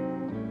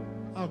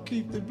 I'll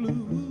keep the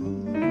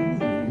blues.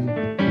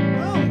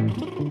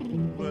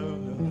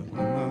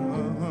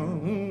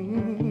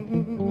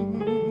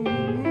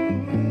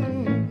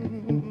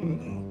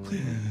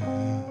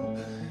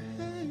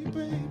 Hey,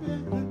 baby,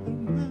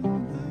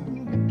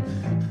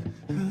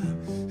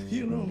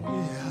 you know,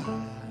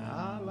 yeah,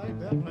 I like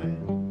that man.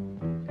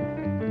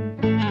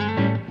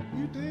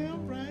 You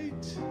damn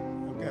right,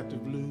 I got the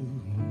blues.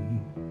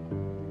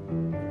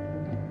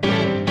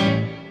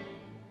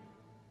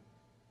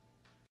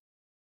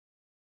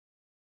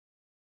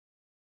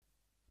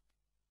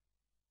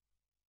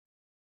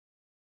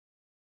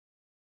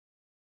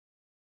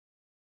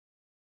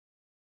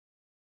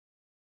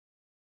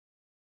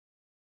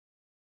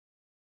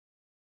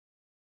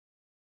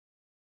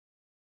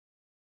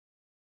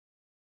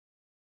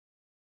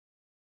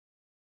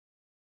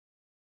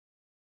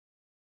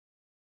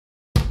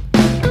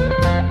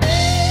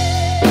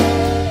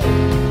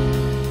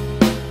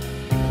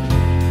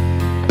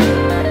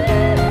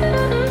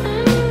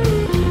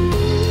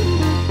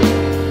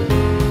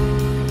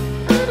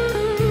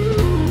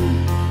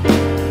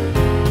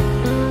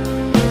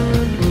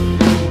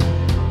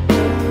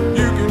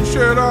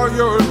 Shut out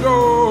your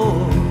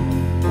door,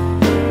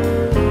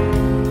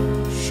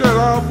 shut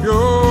off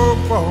your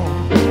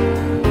phone.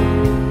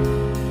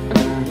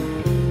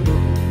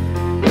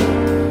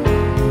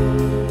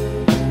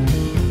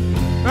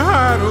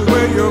 Hide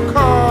away your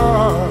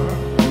car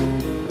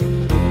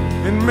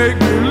and make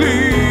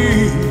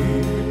believe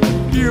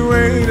you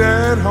ain't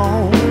at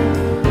home.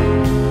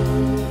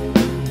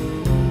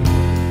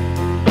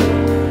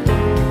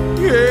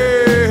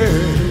 Yeah,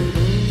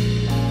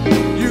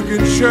 you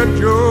can shut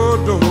your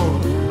door,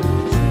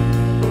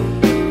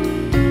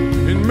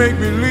 make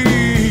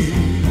believe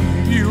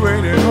you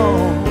ain't at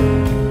home.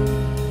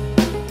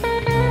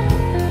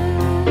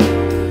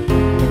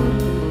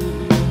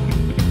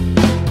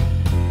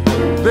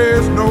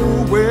 There's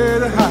nowhere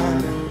to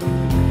hide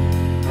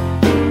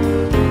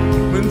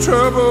when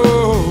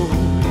troubles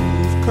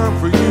come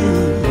for you.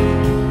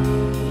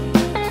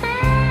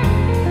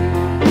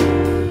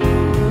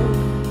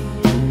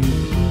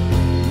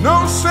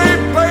 No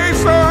safe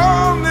place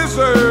on this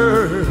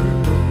earth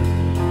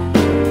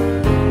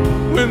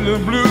when the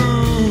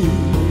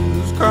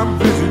blues come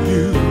visit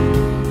you.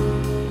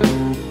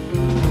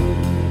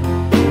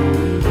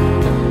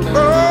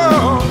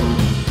 Oh,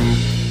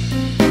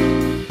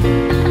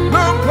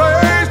 no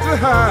place to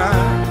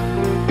hide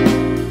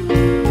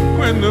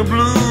when the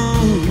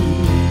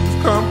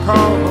blues come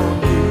call on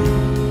you.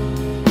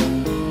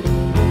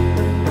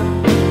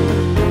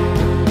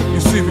 You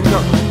see,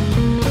 because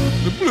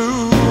the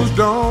blues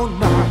don't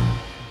knock,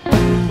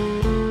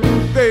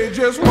 they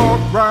just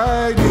walk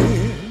right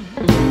in.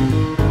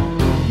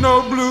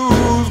 No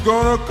blues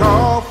gonna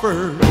call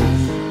first,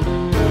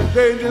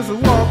 they just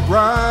walk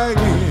right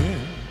in.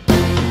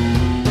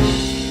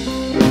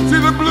 See,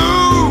 the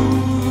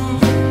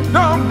blues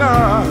don't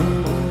knock,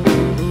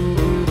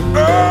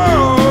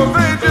 oh,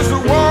 they just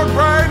walk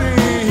right in.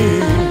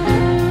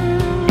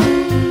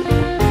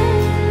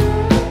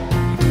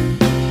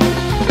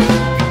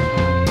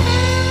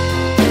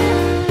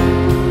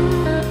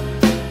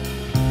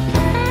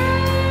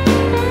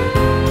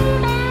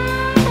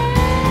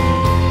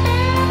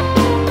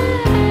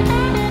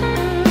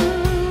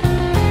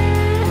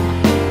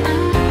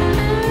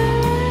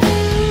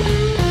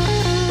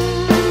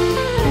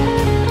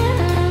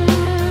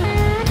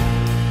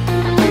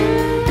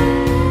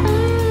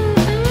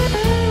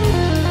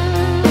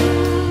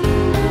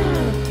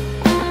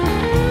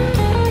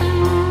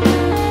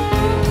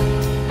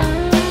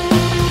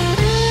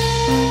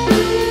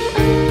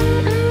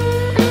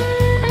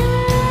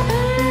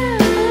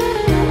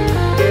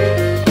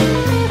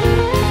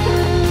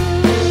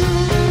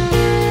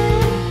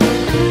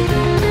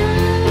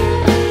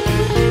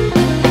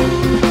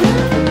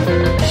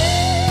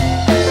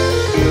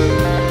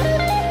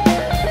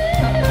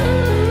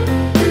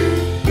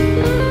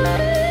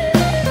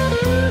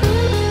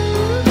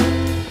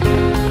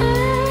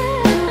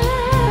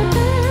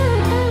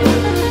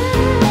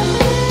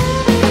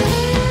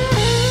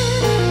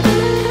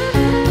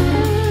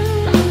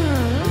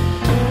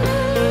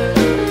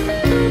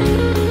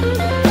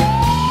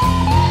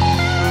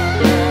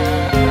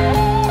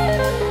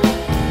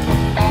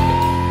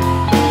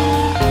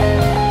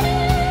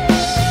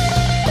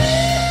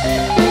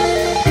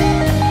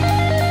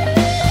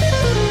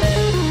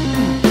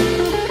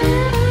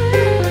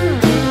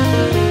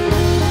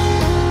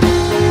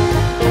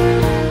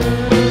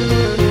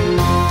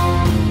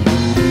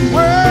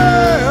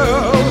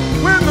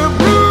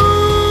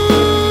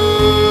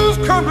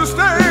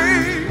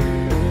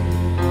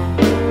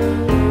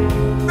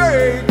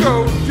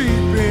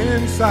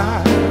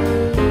 inside.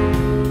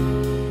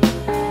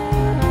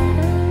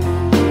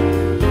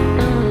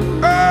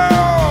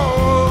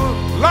 Oh,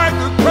 like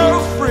a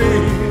close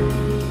friend,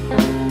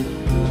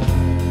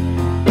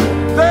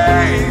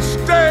 they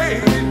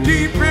stay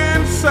deep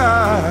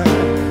inside.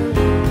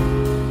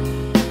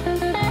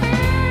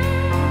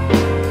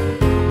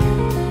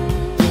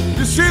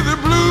 You see, the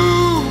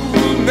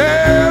blues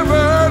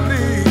never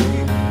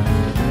leave.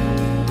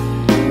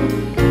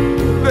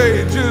 They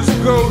just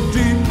go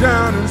deep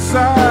down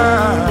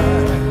inside.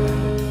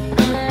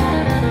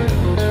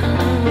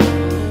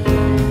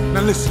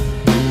 Now listen,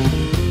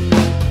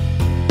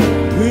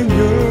 when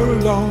you're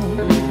alone,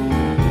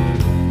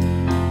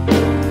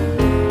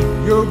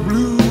 your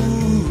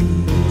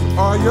blues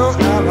are your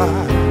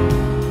ally.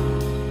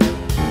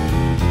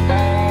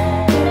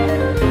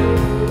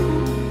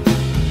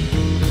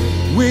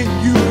 When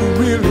you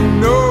really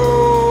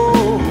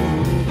know,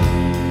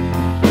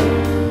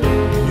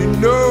 you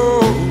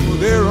know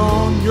they're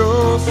on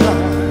your side.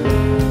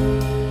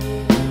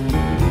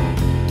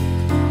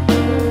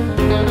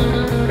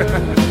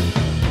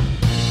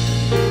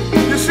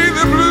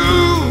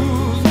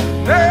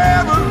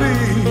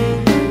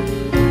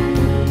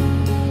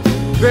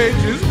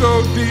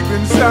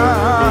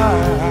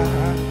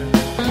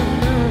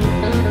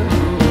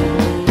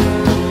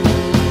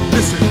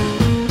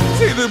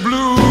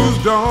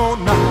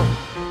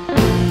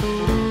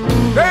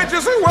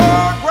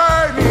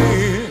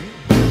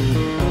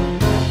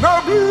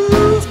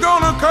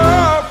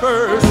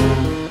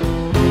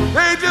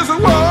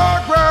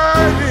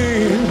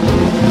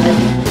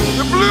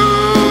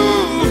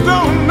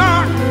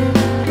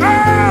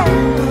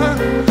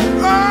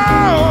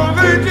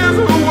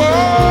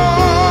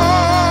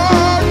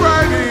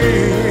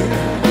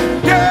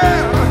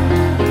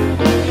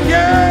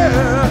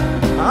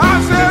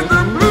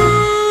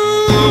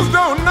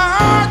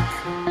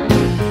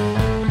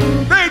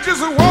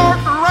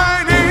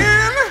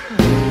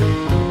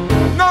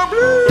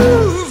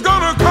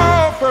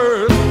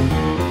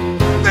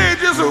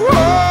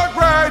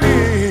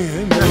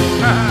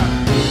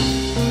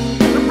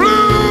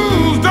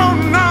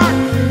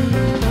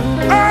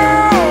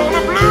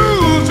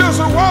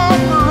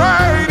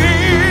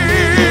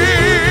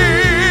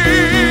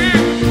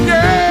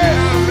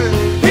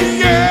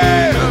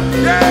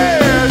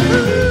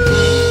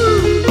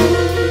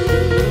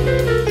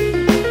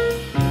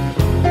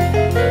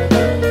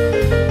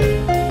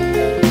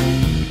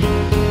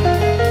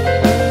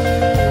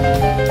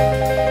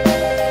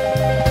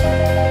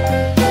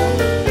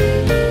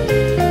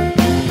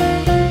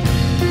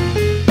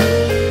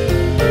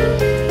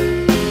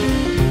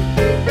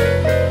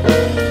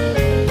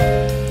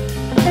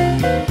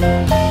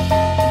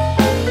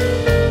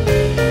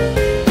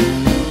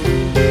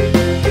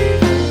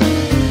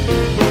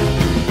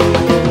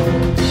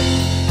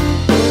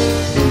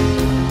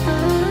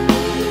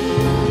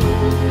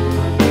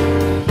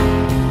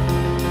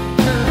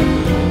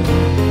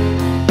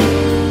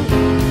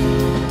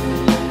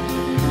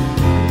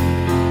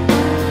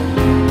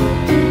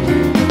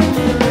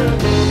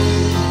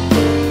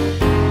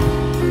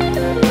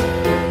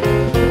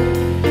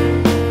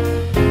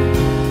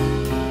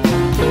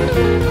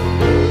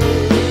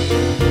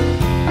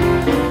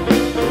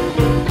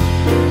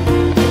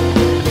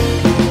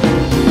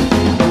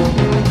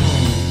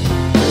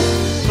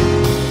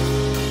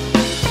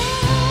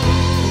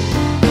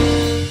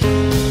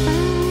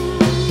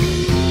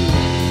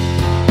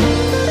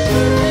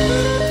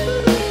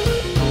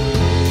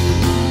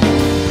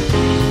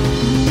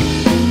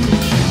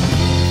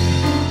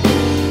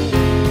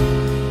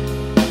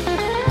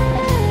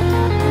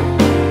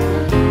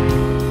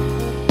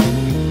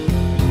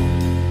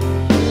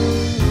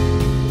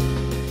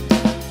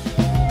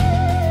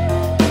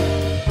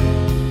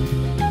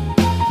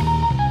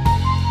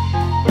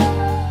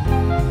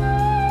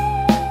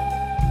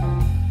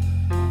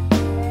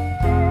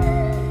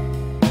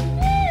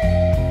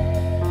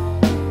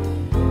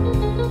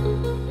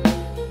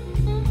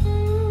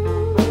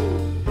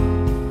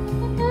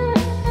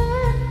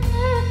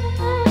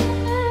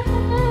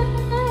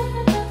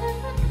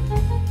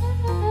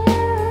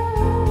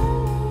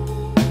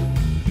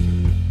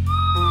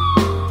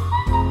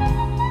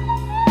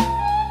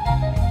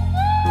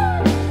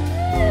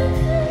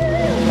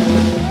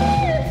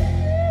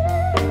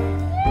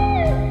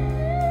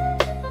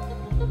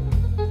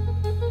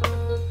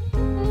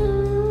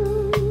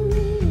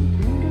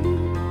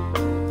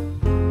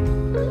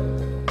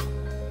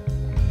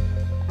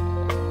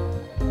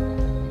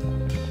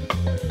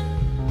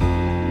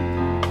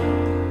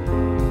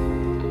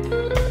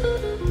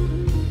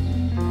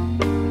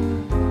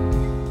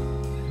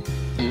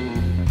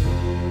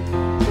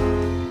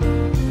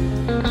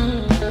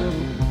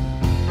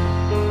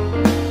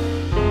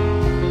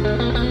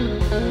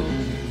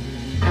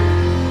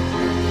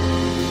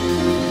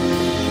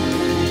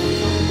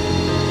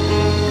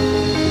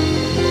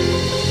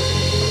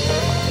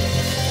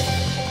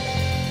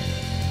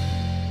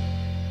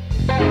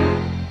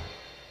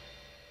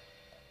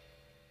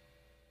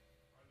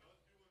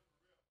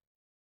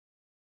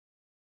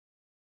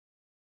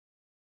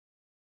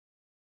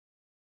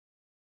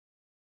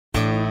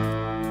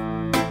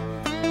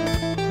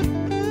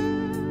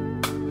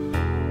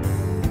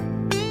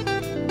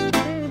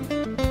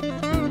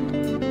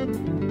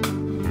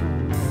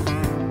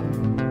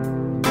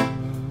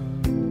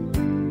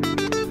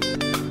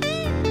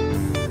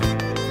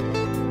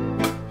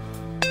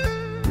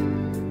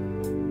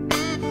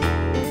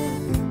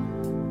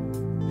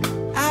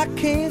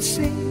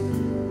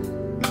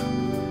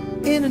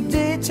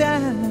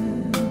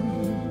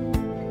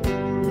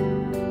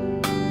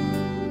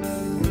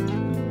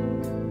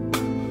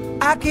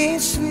 I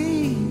can't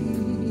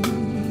sleep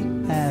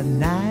at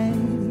night.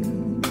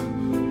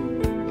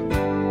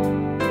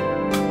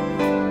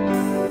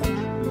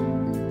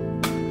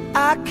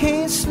 I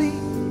can't sleep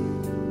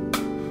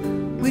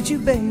with you,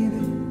 baby.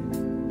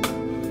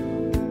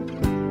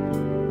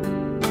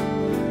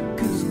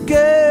 'Cause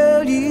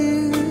girl,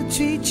 you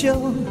treat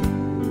your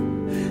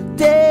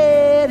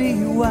daddy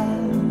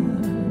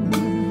wild.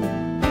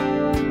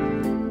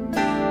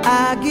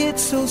 I get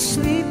so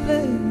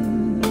sleepless.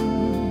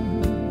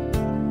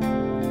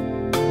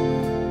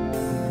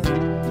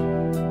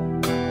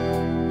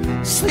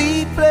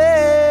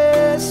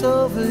 Sleepless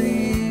over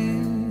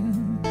you.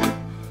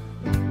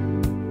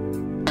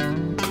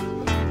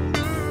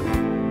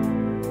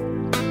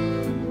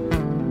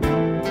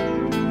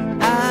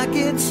 I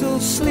get so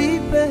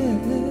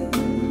sleepless.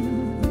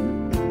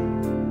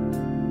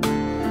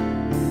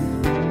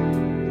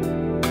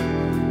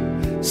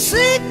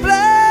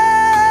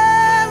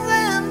 Sleepless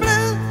and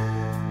blue.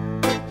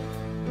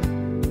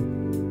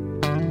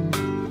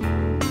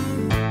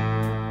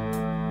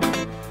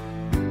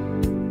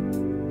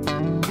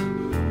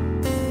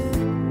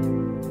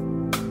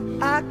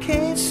 I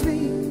can't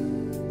sleep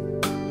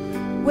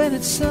when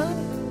it's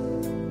sunny.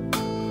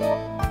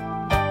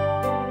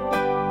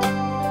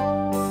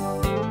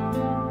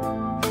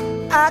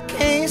 I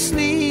can't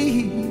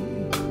sleep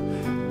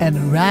in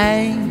the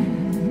rain.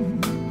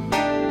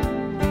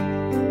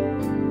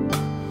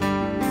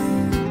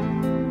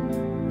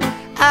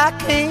 I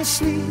can't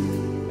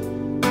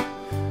sleep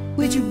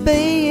with you,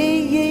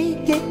 baby.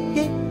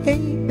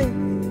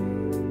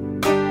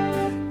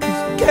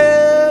 'Cause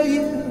girl,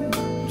 you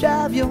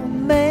drive your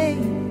man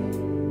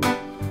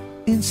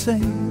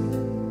insane.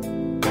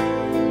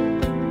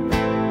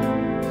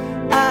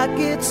 I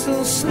get so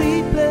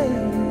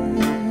sleepless.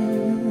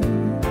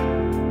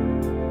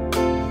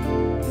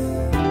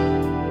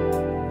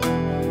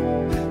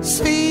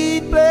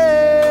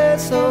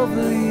 Sleepless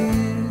over you.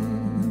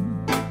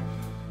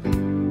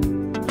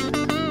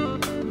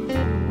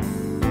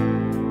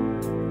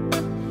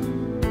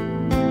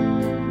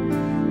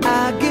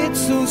 I get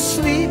so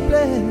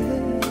sleepless.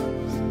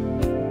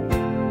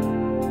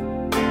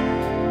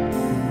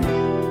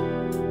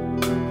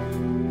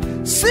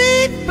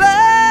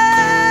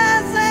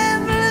 Sleepless and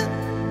blue.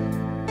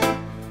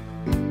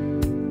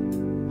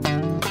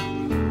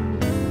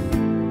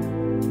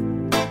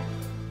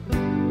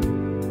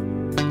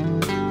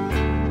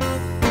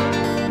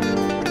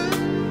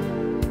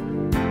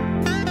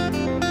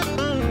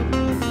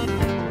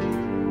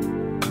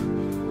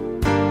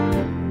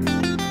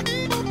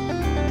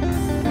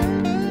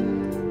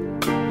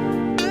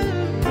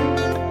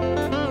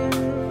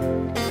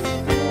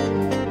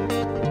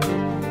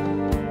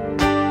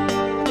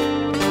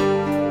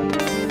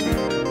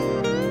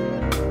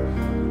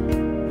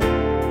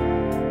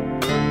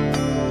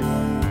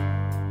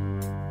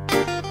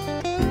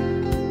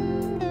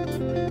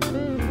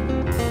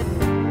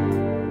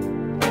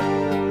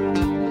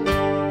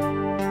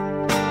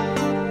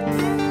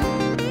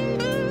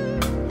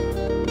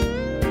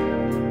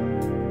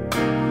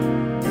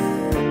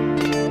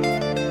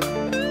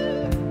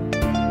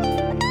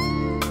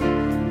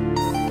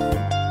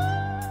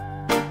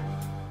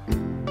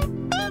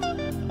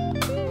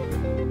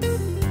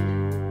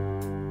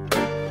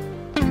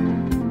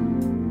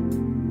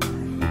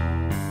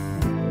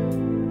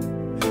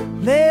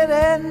 Late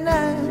at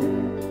night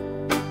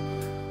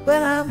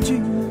when I'm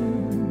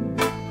dreaming,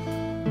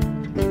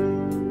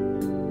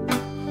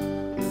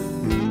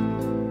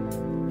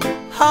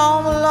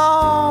 home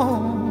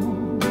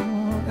alone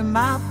in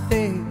my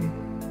bed,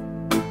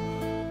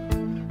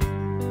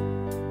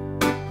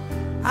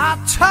 I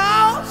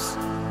toss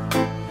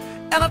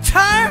and I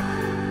turn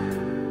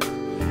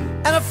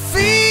and a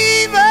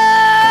fever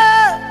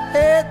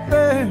it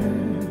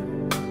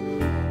burns.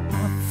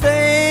 I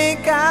think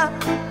I'm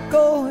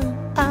going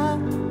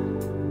out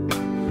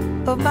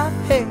of my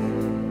head.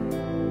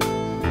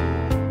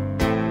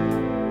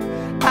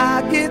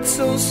 I get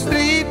so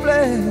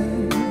sleepless.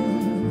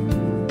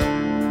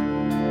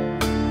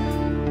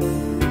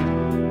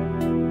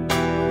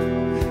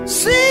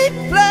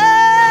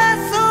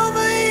 Sleepless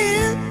over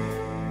you.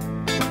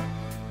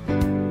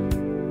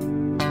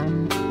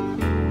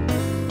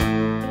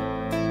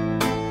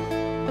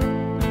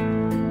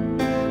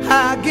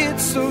 I get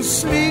so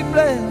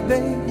sleepless,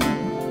 baby.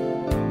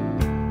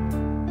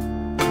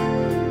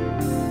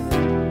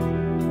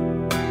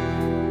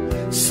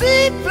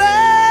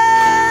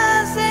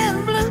 Sleepless and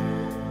blue.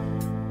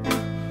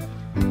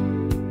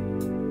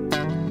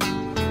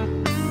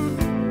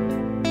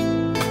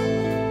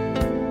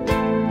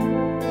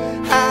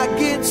 I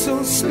get so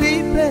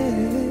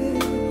sleepless.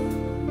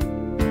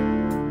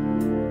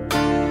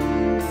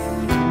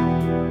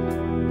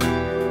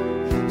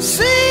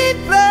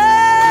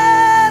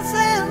 Sleepless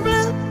and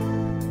blue.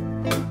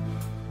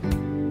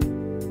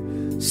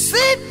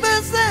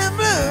 Sleepless and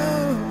blue.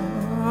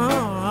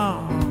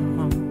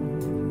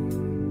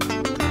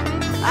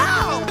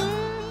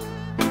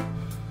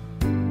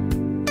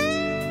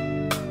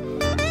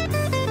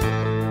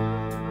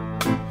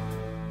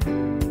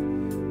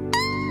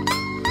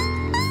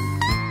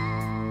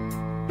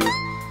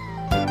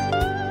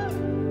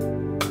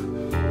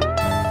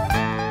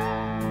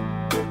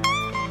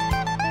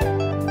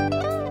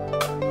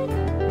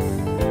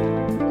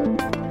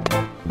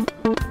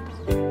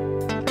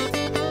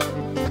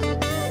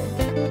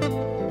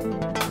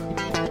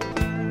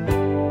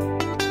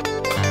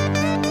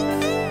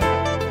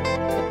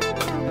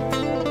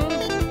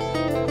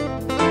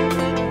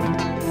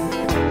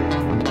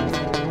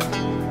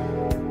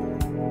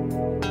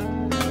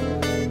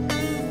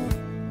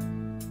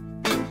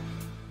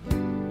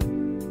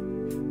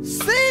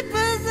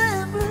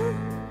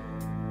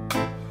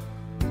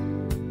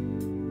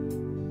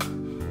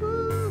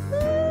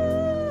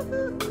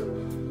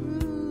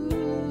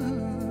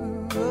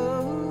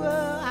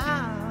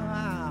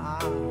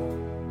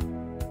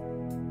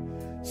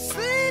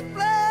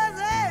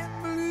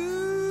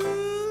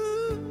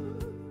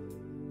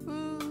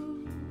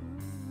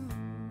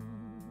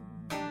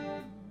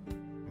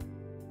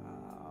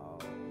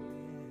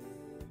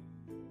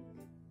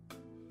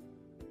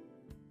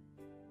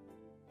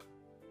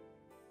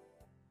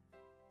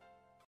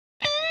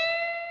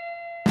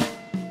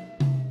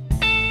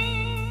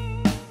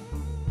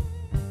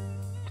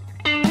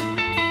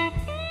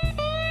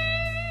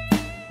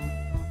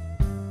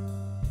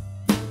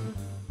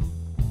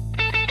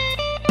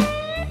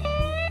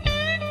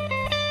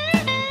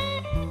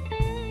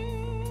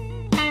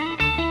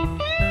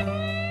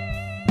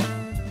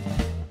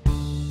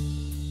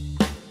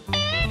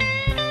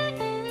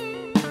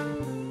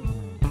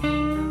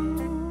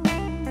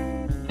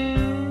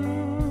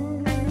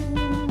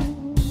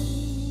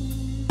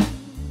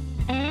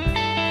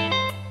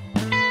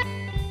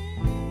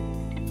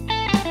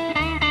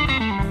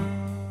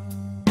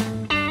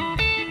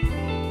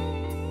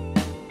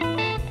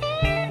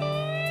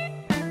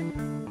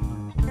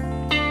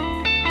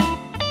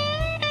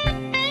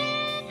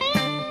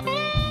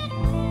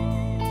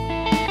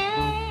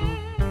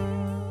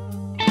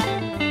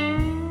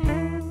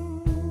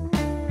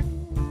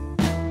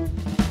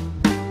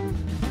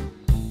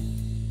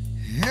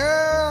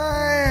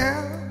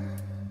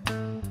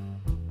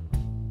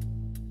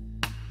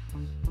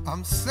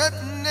 I'm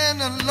sitting in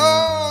a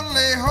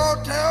lonely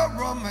hotel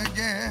room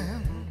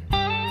again.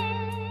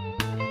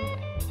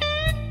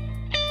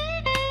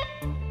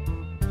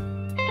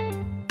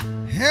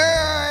 Here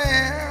I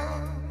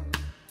am.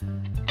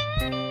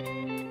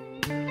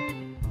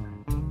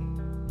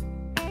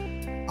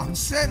 I'm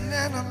sitting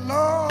in a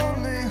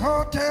lonely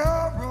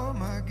hotel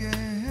room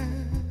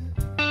again.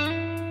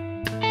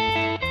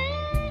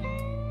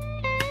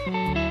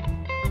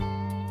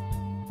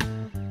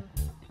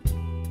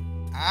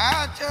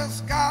 I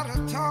just gotta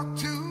talk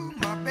to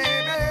my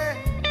baby.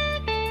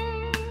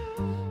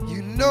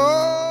 You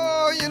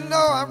know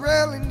I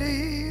really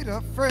need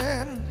a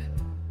friend.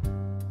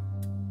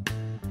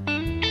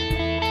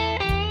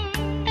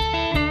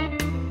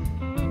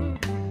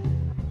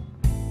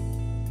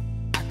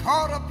 I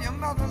called up your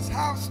mother's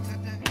house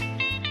today.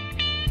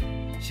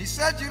 She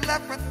said you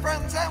left with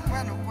friends and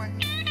went away.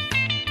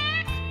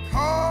 I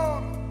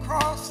called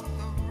across the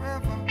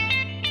river,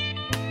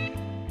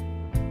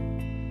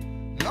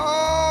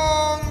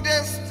 long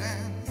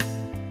distance.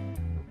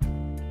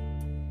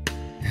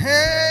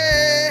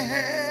 Hey,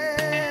 hey.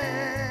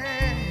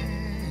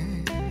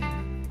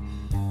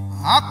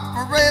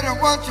 Operator,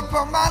 won't you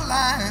put my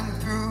line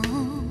through?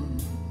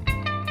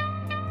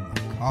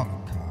 I'm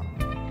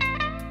calling,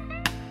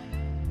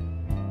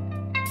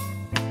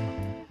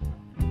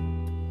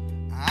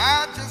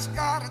 I just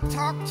gotta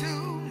talk to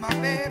my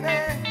baby.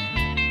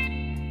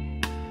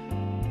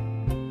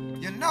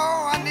 You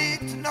know I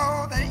need to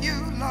know that you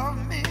love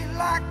me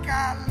like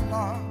I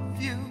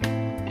love you.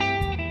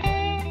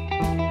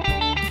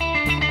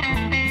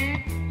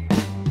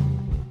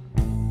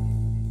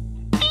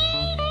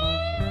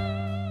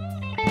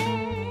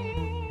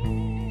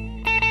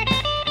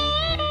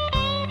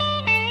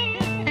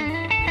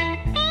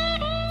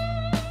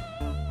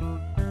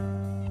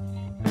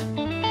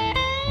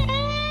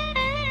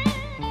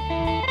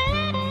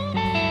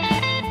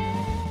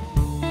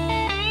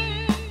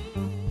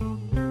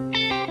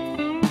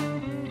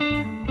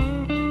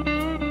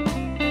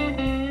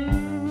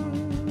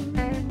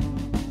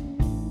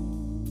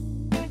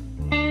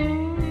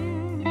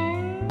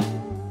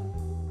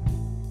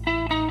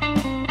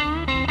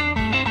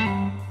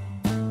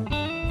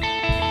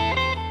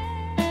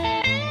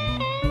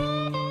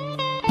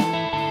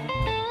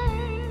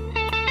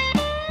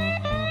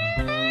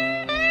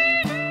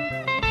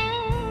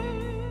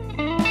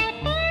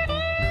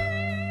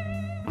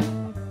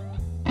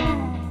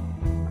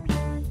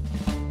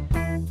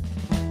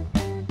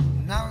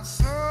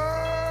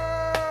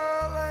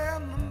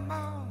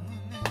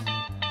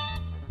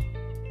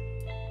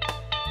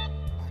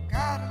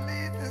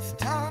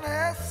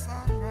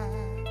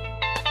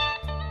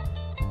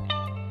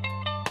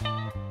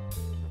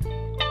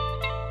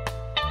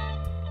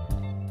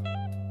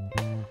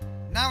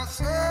 Now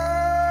it's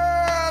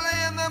early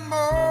in the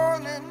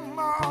morning.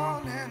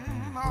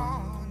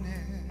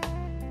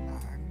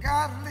 I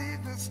gotta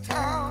leave this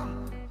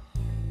town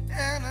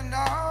in an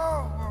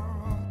hour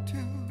or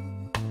two.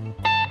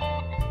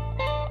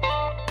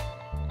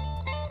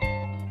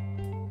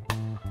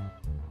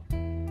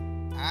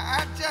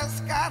 I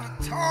just gotta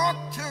talk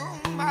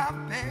to my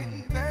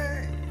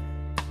baby.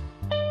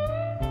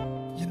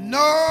 You know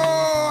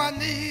I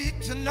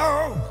need to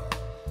know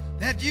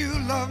that you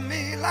love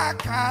me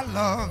like I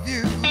love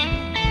you.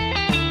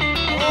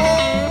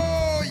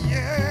 Oh,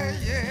 yeah,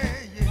 yeah,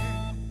 yeah.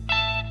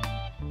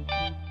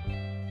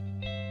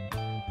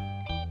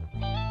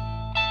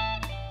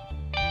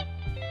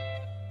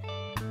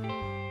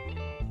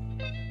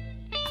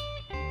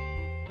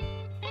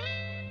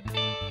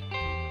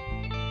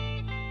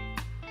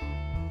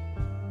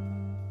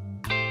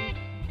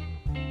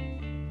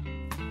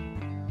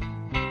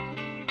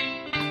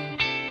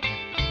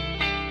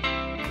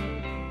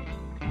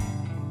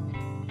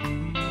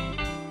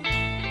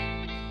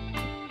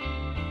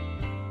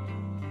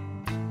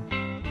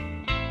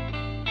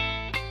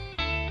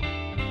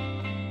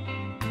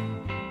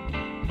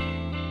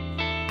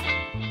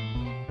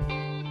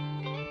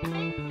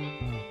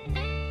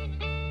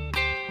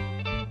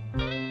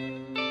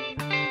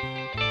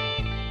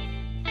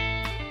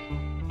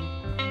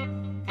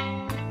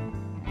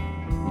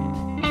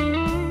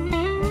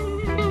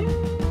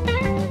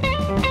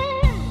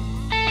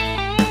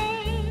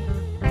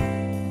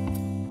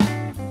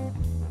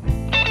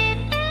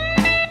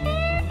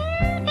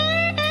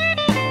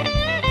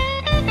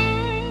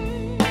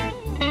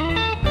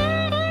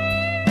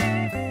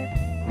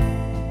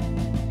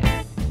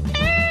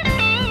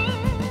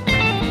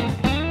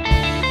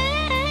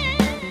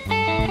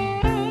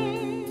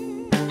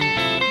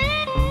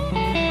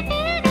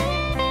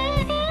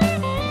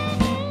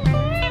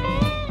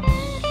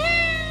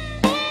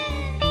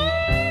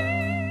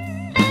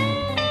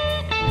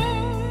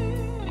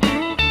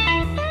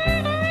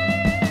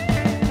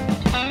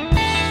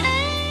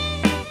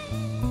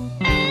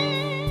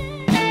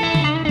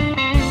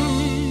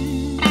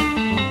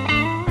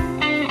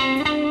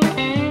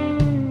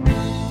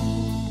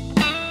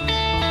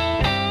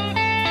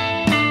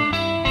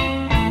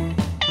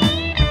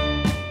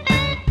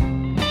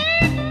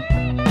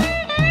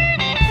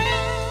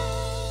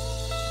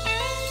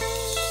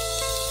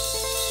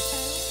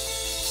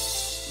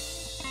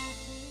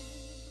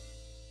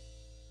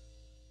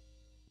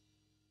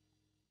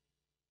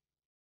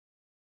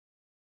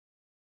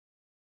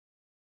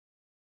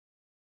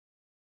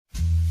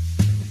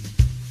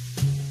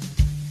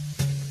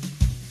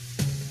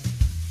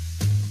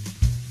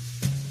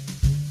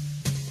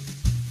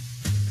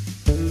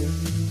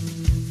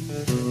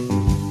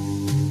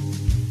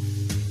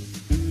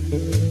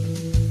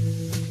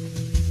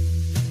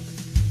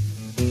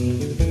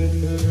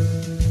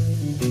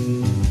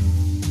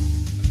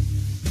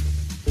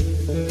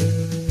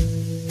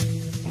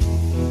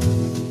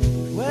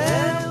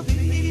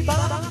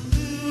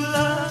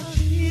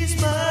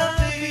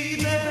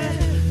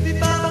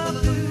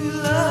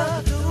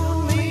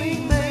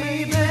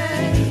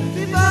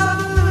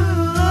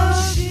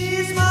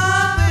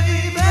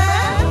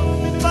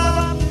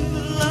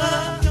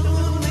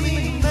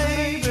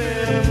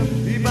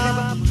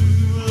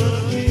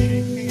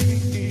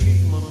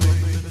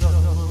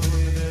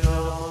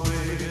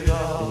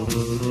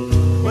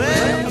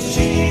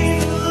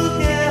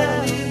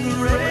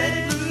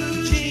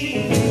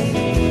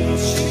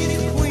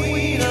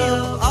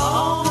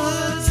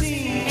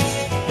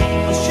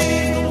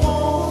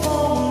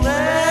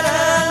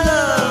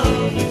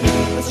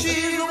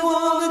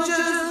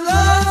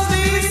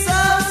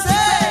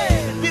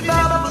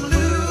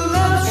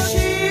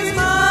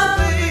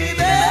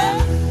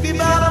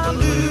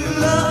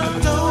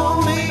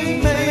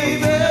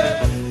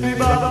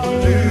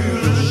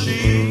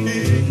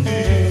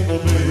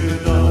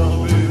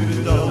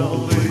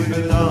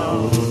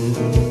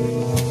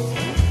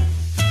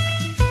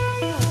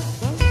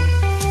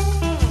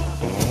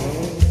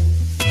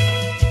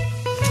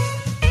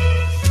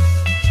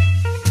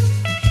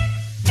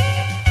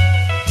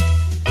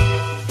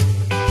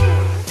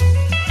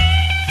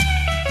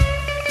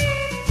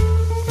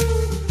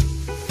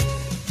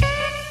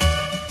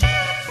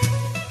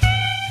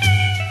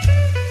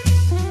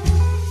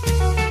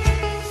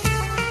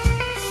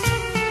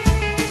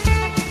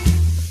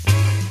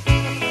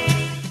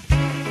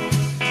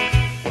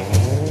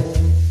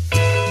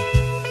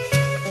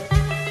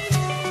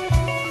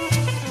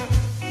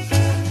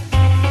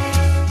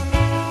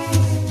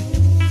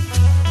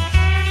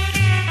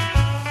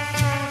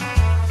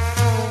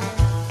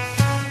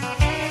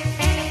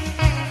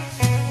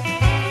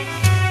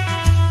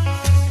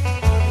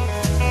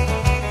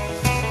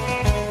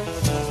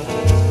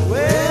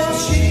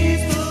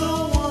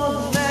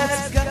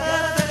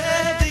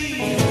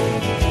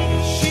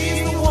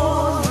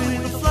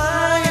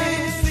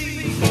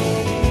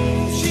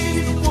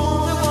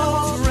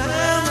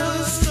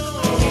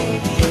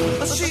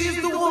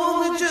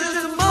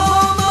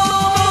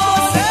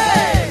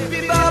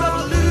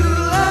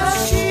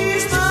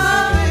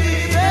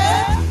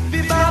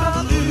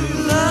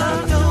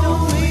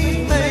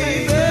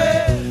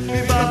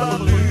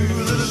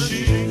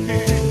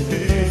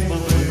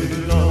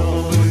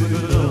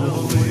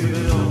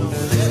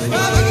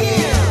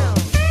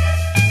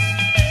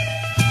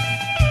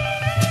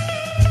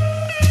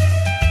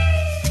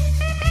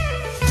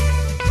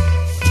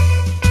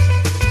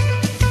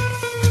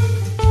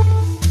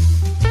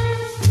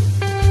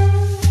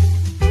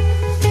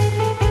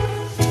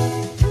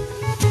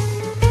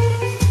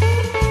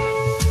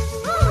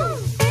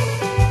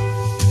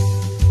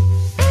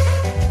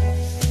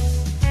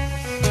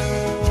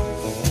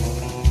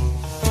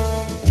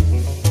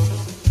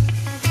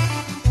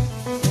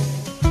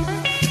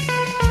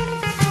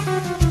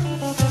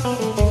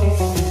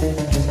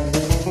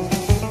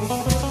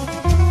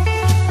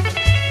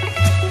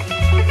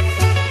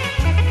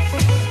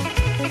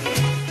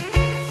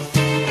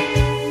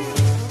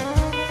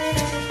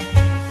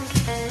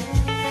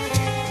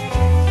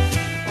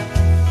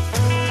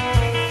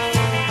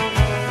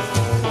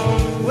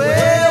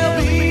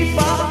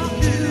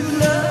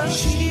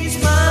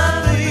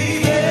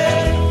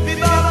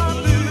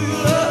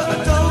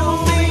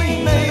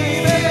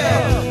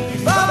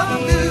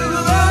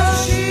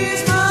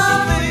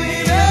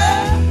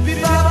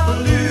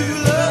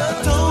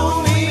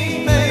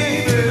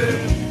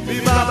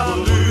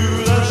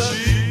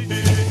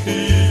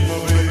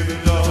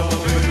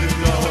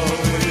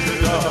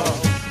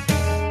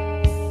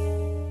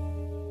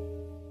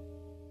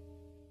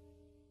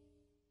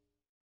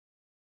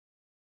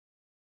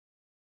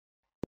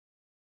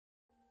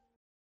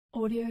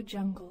 Audio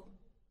Jungle.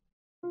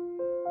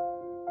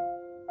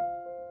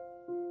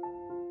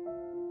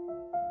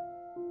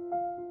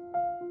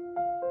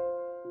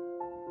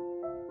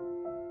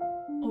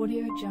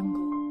 Audio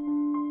Jungle.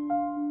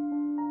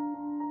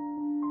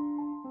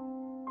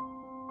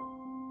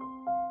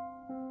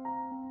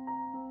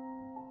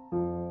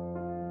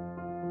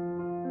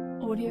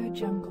 Audio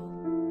Jungle.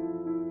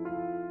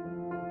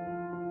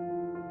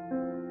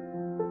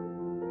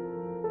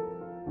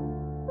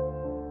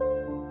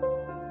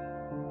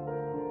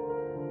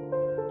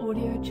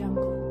 Audio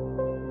Jungle.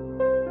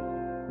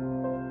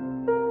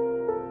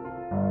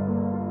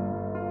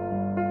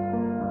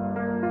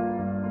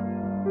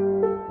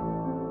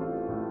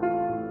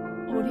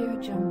 Audio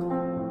Jungle.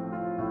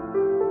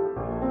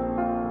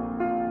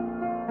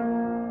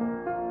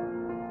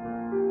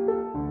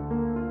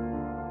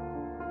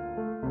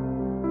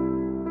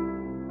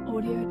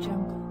 Audio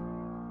Jungle.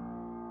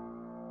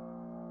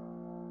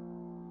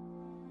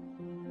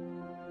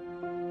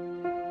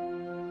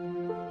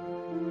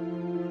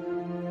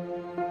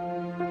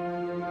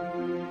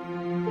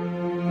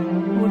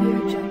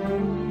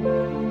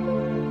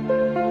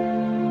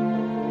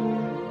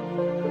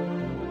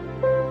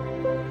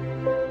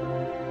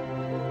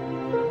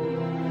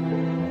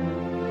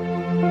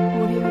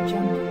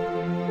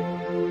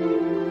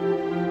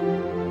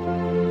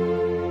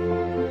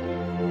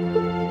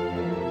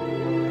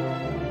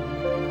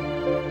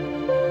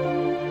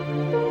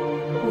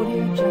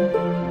 Audio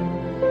Jungle.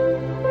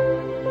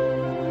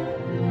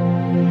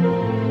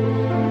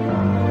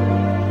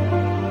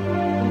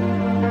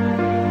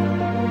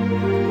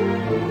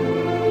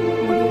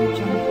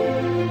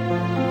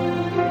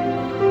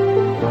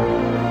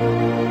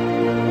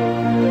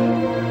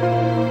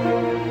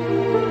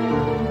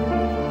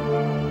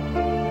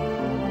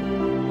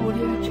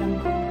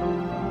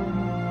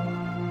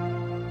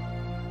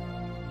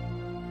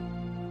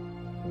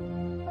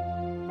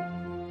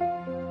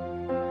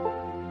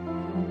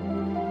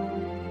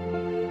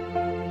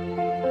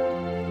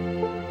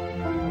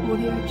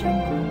 Audio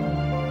Jungle.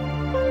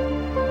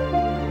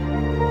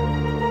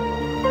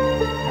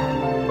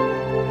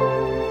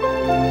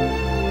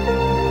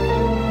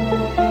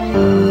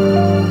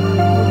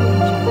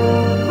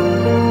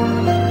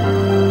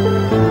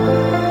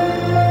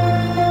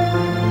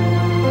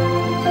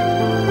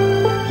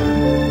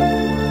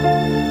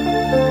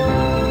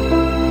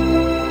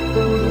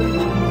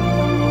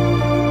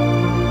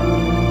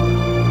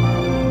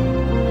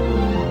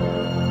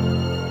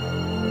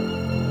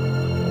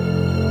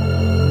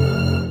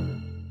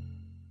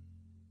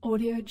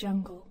 Audio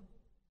Jungle.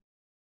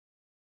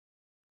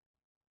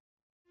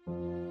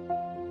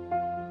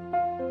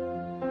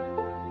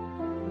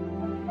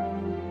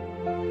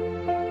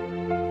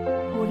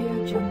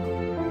 Audio Jungle.